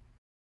funbezi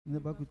ne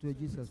bakuto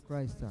Jesus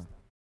Christ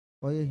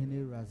oye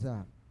hene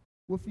raza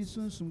wo fi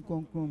sunsum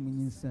konkron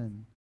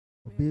munyinsan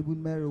obebu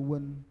Mary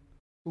won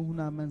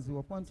ohuna manzi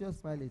wo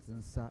Pontius Pilate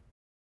nsa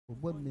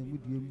obon na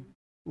mudiem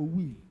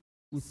owi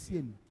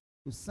osien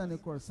osane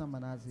kor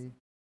samanaze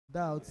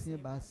da otie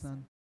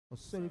basan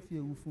osori fi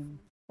ewufum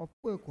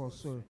opo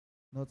ekosor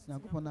not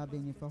nyankopon na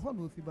benyi fa ho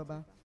na ofi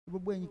baba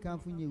ebogbo enyi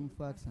kanfo nye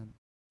ewufa atan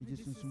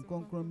ejesunsum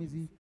konkron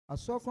mezi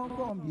aso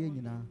konkron bie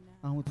nyina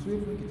ahotre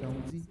kita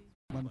wuti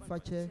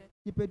manufacture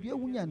ipedue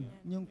wunyan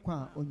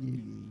nyenkwa onye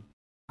yi.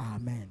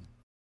 Amen.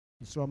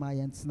 Isroma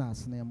yentsna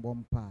asne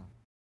mbompa.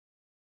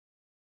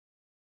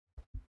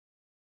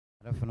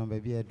 Alafu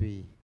baby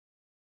adui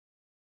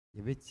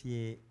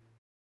yebetie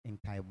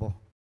nkaibo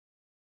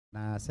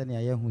na sani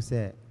ayehu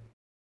se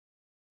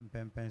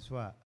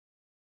mpempenswa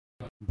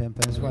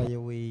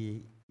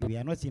we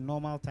are not in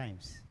normal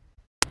times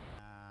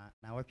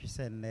na what you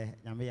said ne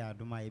nyame ya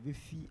adoma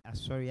yebefi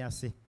asori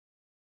ase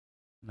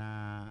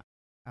na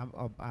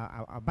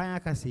aban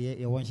akase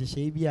ye won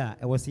hyehyɛ bi a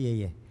ɛwɔ se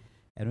yeye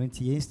ɛno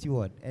nti ye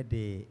steward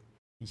ɛde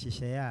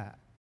nhyehyɛ a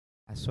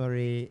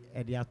asori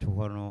ɛde ato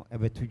hɔ no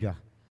ɛbɛtudwa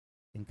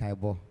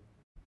nkaibo.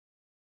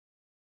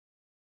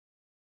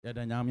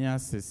 Yada nyame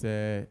ase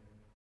se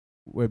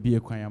wabie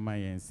kwan ama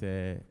yen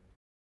se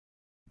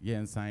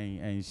yen san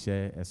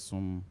enhye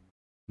esom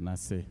na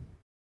se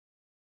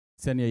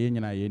sene ye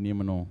nyina ye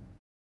nim no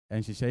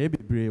enhyehyɛ ye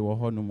bebre wo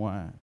hɔ no mu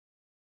a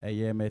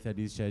eye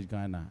Methodist Church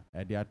Ghana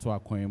ede ato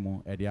akwan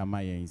mu ede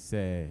ama yen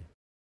se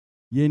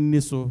yen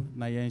ni so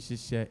na yen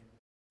hyehyɛ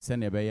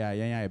sene be ya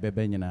yen a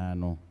ebebe nyina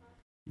no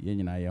ye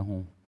nyina ye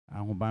ho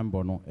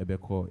ahobanbɔ no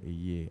ebekɔ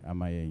eyie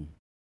ama yen.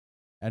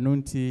 Eno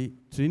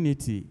nti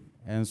Trinity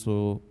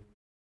enso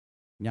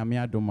nyame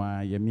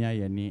adoma yemia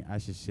yeni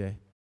ahyehyɛ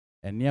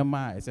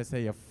eniema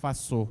esese ye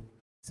faso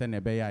se ne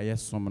be ya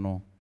yesom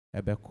no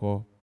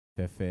ebekɔ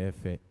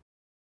fefefe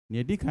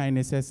ne edikan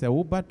ne sese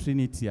wo ba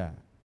Trinity a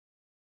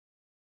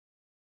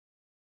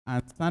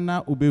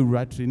ansana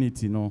ubewura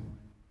Trinity no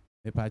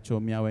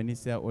epacho mia wani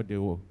se ode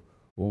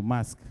wo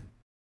mask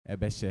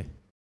ebehye.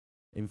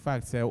 In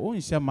fact se o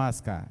nhye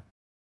mask a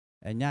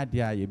enya de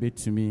a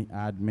yebetumi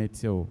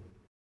admit o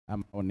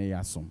am one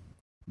yasom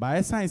ba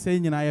esan se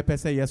nyina ye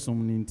pese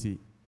yesom ninti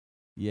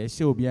ye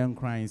hye obi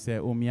enkran se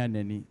omia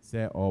nani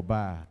se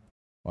oba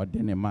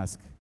ode ne mask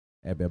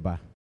ebeba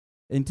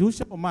enti wo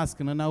hye mask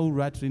no na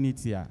wura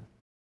Trinity a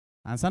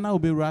ansana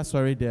ubewura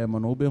sorry dem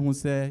no obehu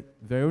se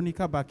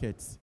Veronica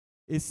Bucket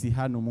esi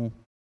hanumu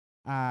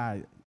a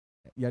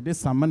ye de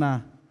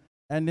samana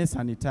ene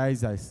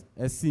sanitizers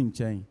esi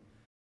nchen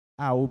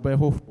a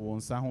obeho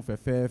wonsa ho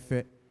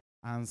fefefe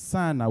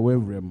ansa na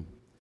wewrem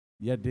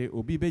ye de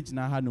obi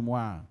begina hanumu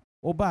a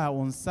oba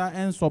onsa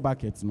enso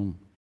bucket no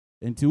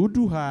enti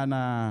udu ha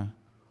na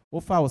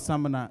ofa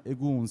osamana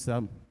egu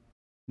onsa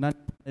na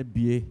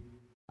ebie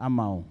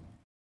amao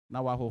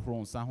na wa hohoro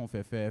onsa ho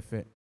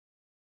fefefe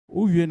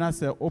uwie na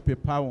se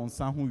opepa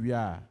onsa ho wie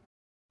a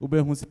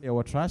obehu se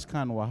ye trash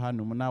can wa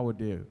hanumu na wo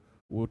de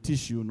wo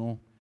tissue no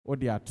wo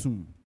de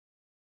atum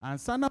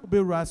ansa na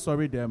obewura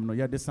sorry dem no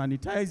ye de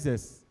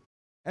sanitizers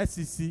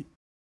SCC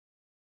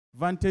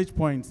vantage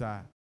points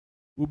are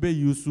ube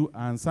yusu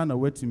ansa na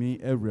wetumi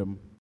ewrem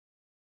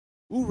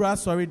ura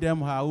sorry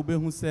dem ha ube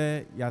hu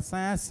se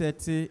yasan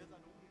asete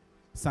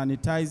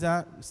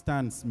sanitizer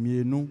stands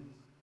mienu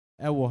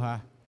ewo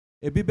ha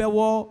ebi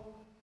bewo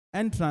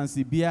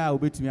entrance bia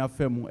obetumi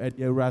afam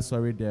ura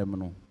sorry dem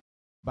no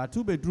but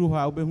ube dru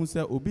ha ube hu se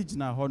obi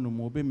gina ho no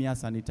mo obe mia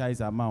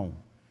sanitizer mawo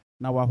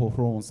na wa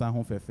hohoro nsa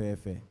ho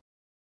fefefe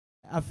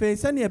afi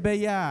se ne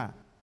ebe ya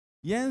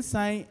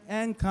yensan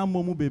enka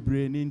momu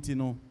bebre ni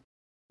ntino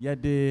ye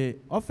de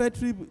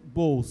offertory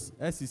bowls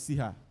SCC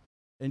ha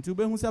enti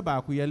ube hu se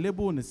ba ko ye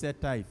label ne set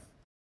tithe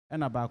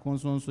na ba ko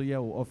nso ye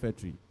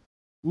offertory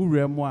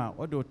uremu a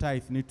o de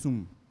tithe ni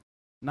tum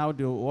na o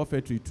de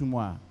offertory tum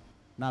a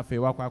na afi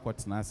wakwa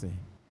akotena ase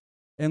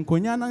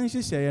enkonya na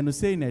nhyehyɛ ye no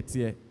sei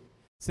netie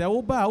se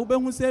wo ba ube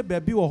hu se ba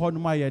bi wo ho no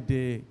ma ye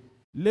de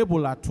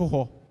label ato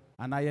ho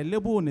ana ye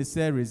label ne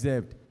say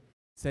reserved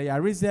se ya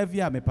reserve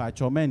ya me pa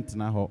choment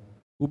na ho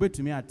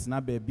ubetumi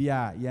atena ba bi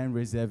a yen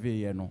reserve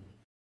ye no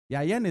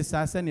ya ye ne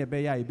sa se ne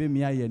be ya ebe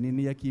mi aye ni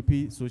ne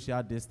keep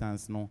social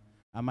distance no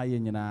ama ye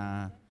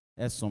nyina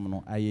esom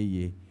no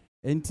ayeye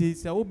enti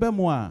se wo be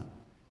mu a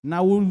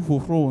na wo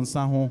foforo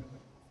nsa ho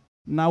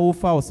na wo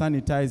fa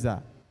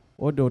sanitizer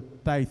o do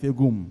tithe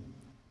egum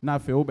na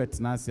fe wo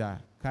betena ase a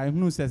kai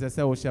hunu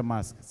se wo hye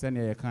mask se ne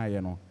ye kan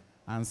ye no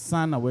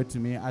ansa na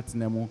wetumi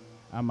atena mu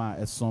ama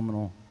esom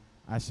no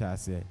ahya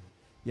ase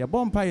Ye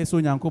bompa ye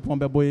so Nyankopon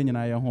bebo ye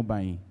nyina ye ho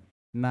ban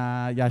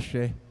na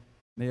yahwe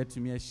na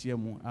yetumi ahia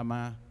mu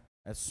ama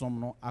esom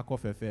no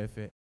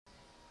akofefefe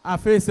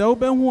afi se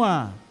obehu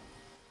a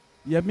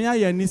ye me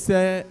aye ni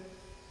se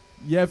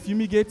ye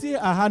fumigate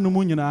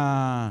ahanum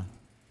nyina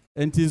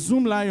enti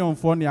Zoom Lion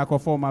for ne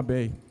akofoma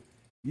be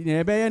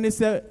ye be ye ni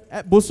se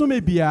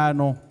bosome bia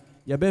no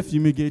ye be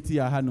fumigate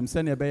ahanum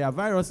se ne be ya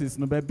viruses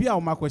no be bia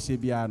o makohye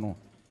bia no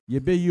ye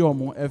be yi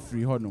omo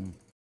afri honum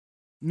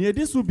ne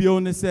edisu bio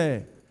ne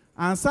se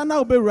ansa na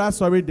obewura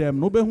sorry dem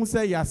no behu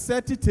se ya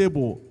set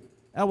table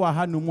ewa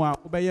hanum a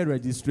obeye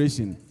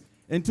registration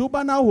enti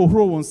oba na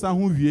hohoro won sa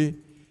ho wie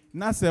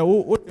na se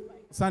o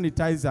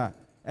sanitizer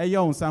eye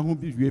won sa ho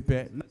bi wie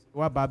pe na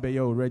wa ba be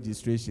your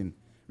registration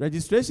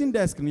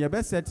desk no ye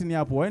be setting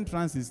up for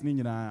entrances ni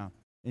nyina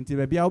enti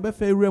be bia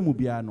obefa ewura mu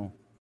bia no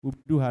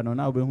obidu ha no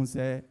na obehu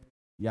se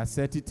ya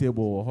set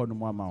table ho no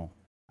mu ama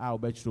a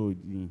obechiro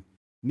din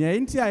ne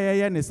enti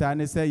ayeye ne sa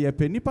ne se ye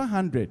pe nipa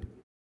 100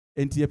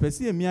 enti ye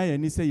pese emia ye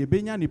ni se ye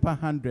benya nipa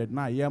 100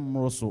 na ye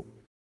mroso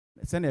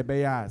se na ebe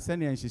ya se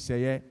na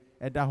enhyehyeye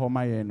eda ho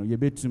ma ye no ye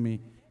betumi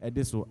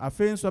ede so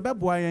afen so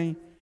beboa yen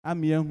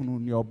amia hunu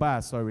ne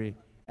oba sorry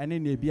ene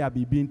ne bia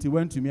bibi nti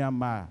wantumi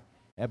ama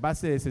eba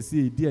se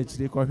sese edi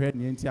akire kohwe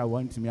ne enti a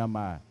wantumi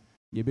ama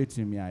ye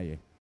betumi aye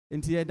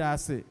enti ye da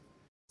se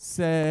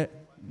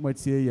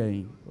motie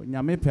yen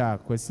nyame pe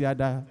akwasi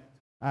ada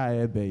a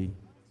ebe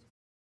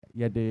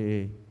ye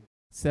de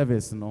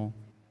service no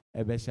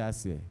ebe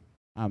hyase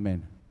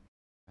amen.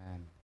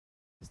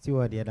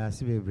 Steward yada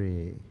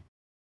sibebre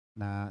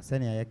na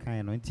sani ya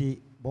kan no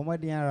nti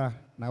bomodiara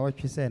na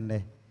watwe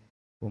sende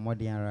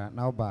bomodiara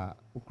na oba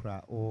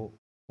ukra o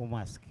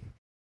mask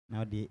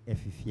na de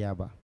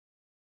efifiaba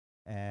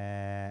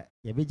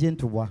ye beje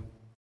ntobwa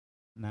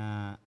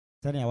na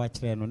sani ya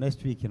wachire no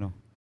next week no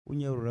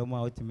unye ururamu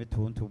a otime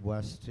to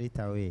ntobwa straight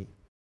away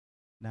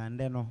na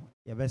nde no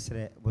ye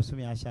besere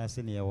bosumi ahya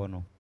ase ne ye wo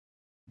no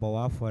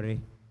bawa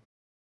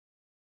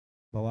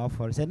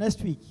for say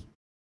next week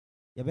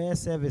you be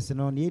service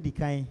no ne di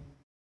kan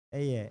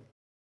 8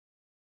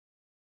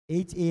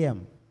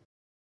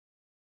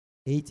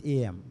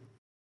 a.m.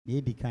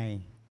 ne di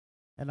kan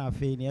and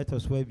afi ne to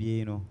so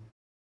abie no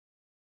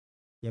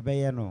you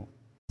be no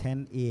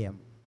 10 a.m.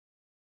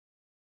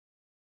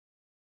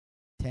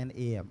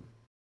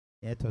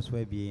 ne to so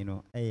abie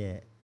no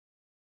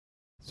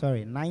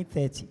sorry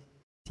 9:30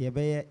 you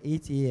be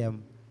 8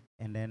 a.m.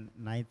 and then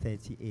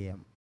 9:30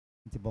 a.m.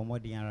 nti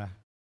bomodiara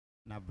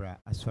na bra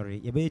sorry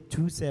you be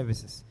 2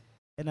 services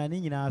and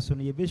ani nyina so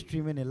no you be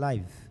streaming it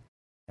live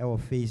on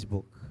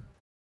Facebook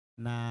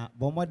na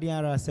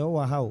bomodiara se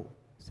wo how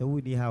se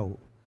wudi how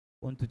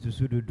ontutu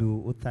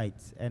sududu o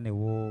tight ene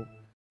wo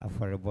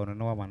aforebo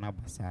no wa mana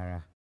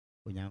basara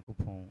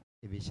onyankopon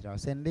e be hira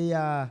sende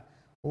ya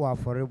wo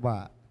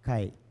aforeba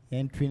kai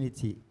en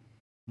Trinity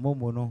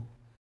momo no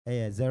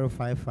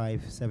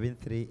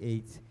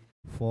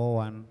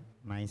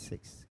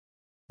 0557384196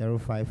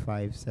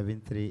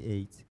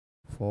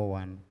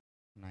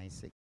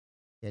 0557384196.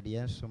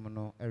 Yadian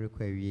Somono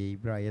Eriko Wie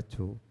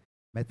Brayato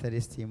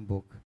Methodist Team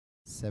Book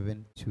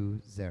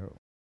 720.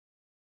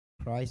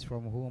 Christ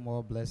from whom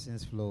all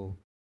blessings flow,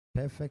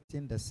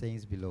 perfecting the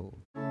saints below.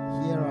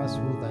 Hear us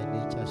who thy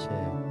nature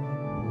share,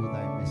 who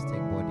thy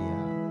mystic body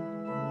are.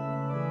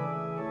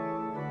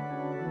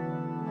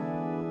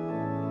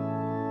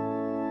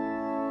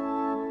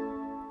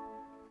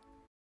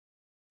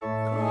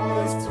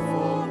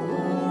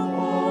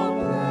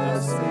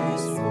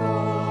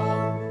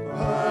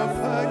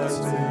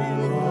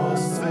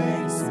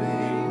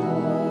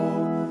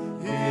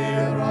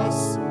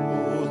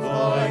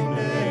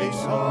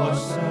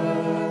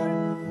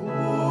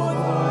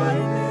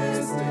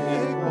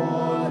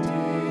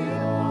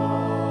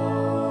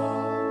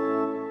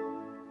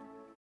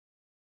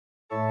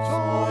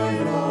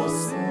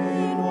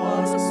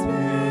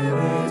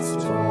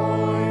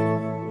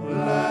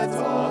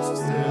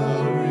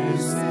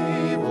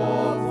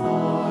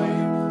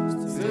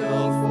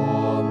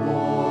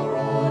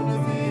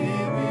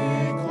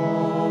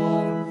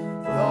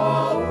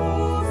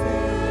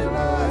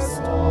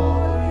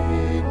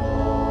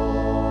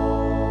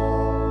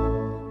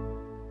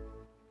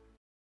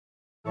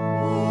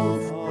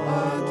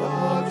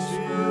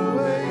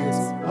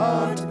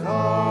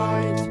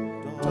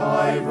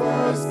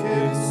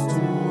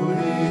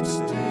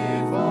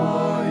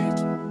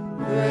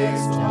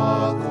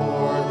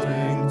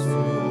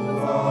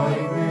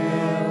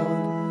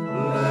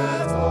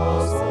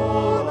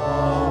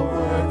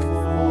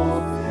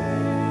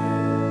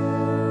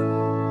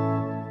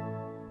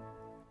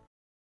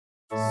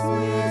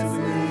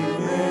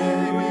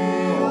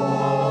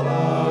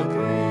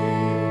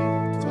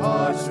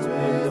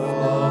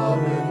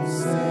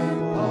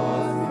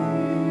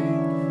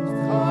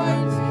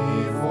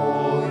 Kindly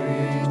for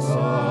each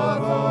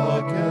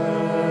other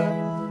care.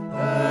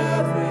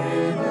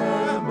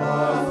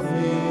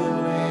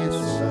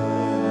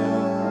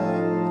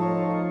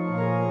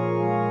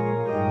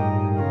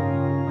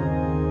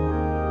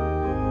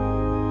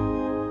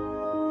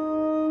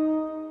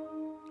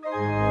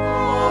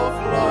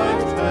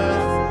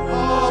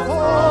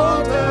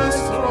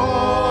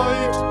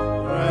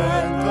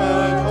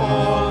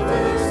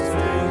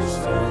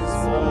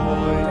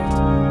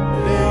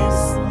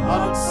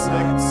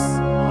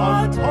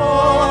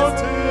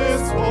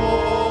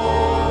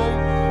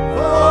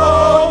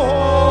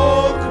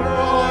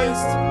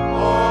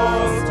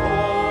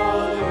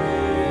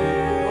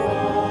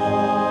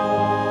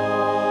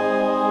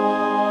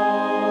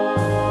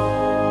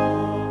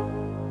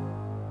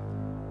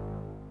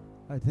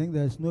 I think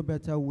there's no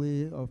better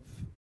way of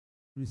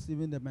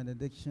receiving the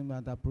benediction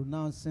than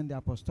pronouncing the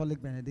apostolic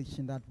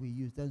benediction that we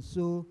used. And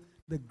so,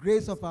 the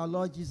grace of our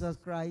Lord Jesus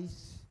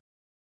Christ,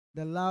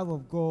 the love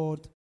of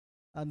God,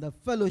 and the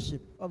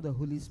fellowship of the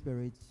Holy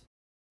Spirit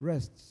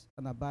rests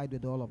and abide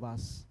with all of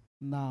us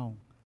now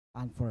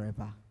and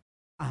forever.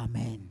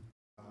 Amen.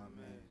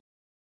 Amen.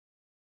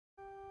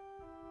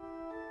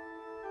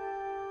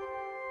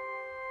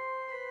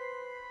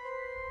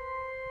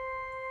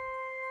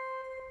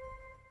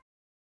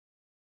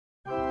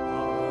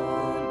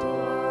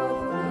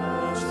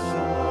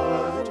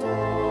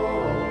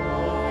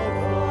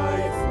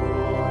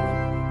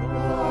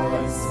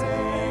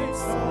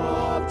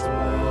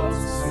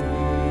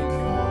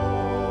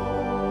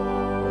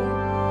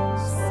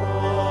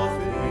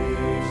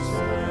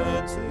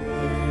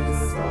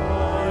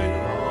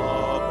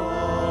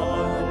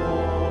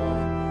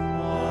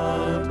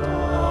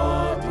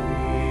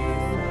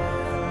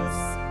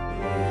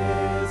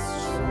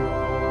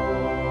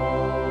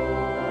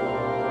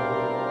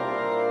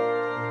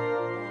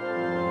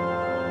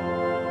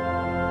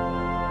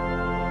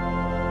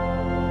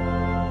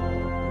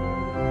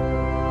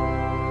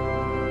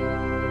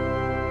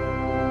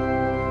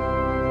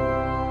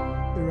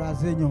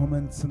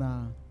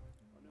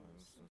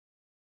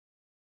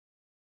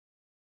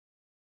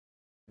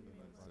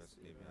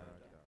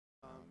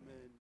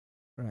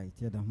 Right,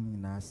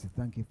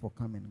 thank you for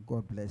coming.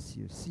 God bless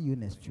you. See you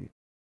next week.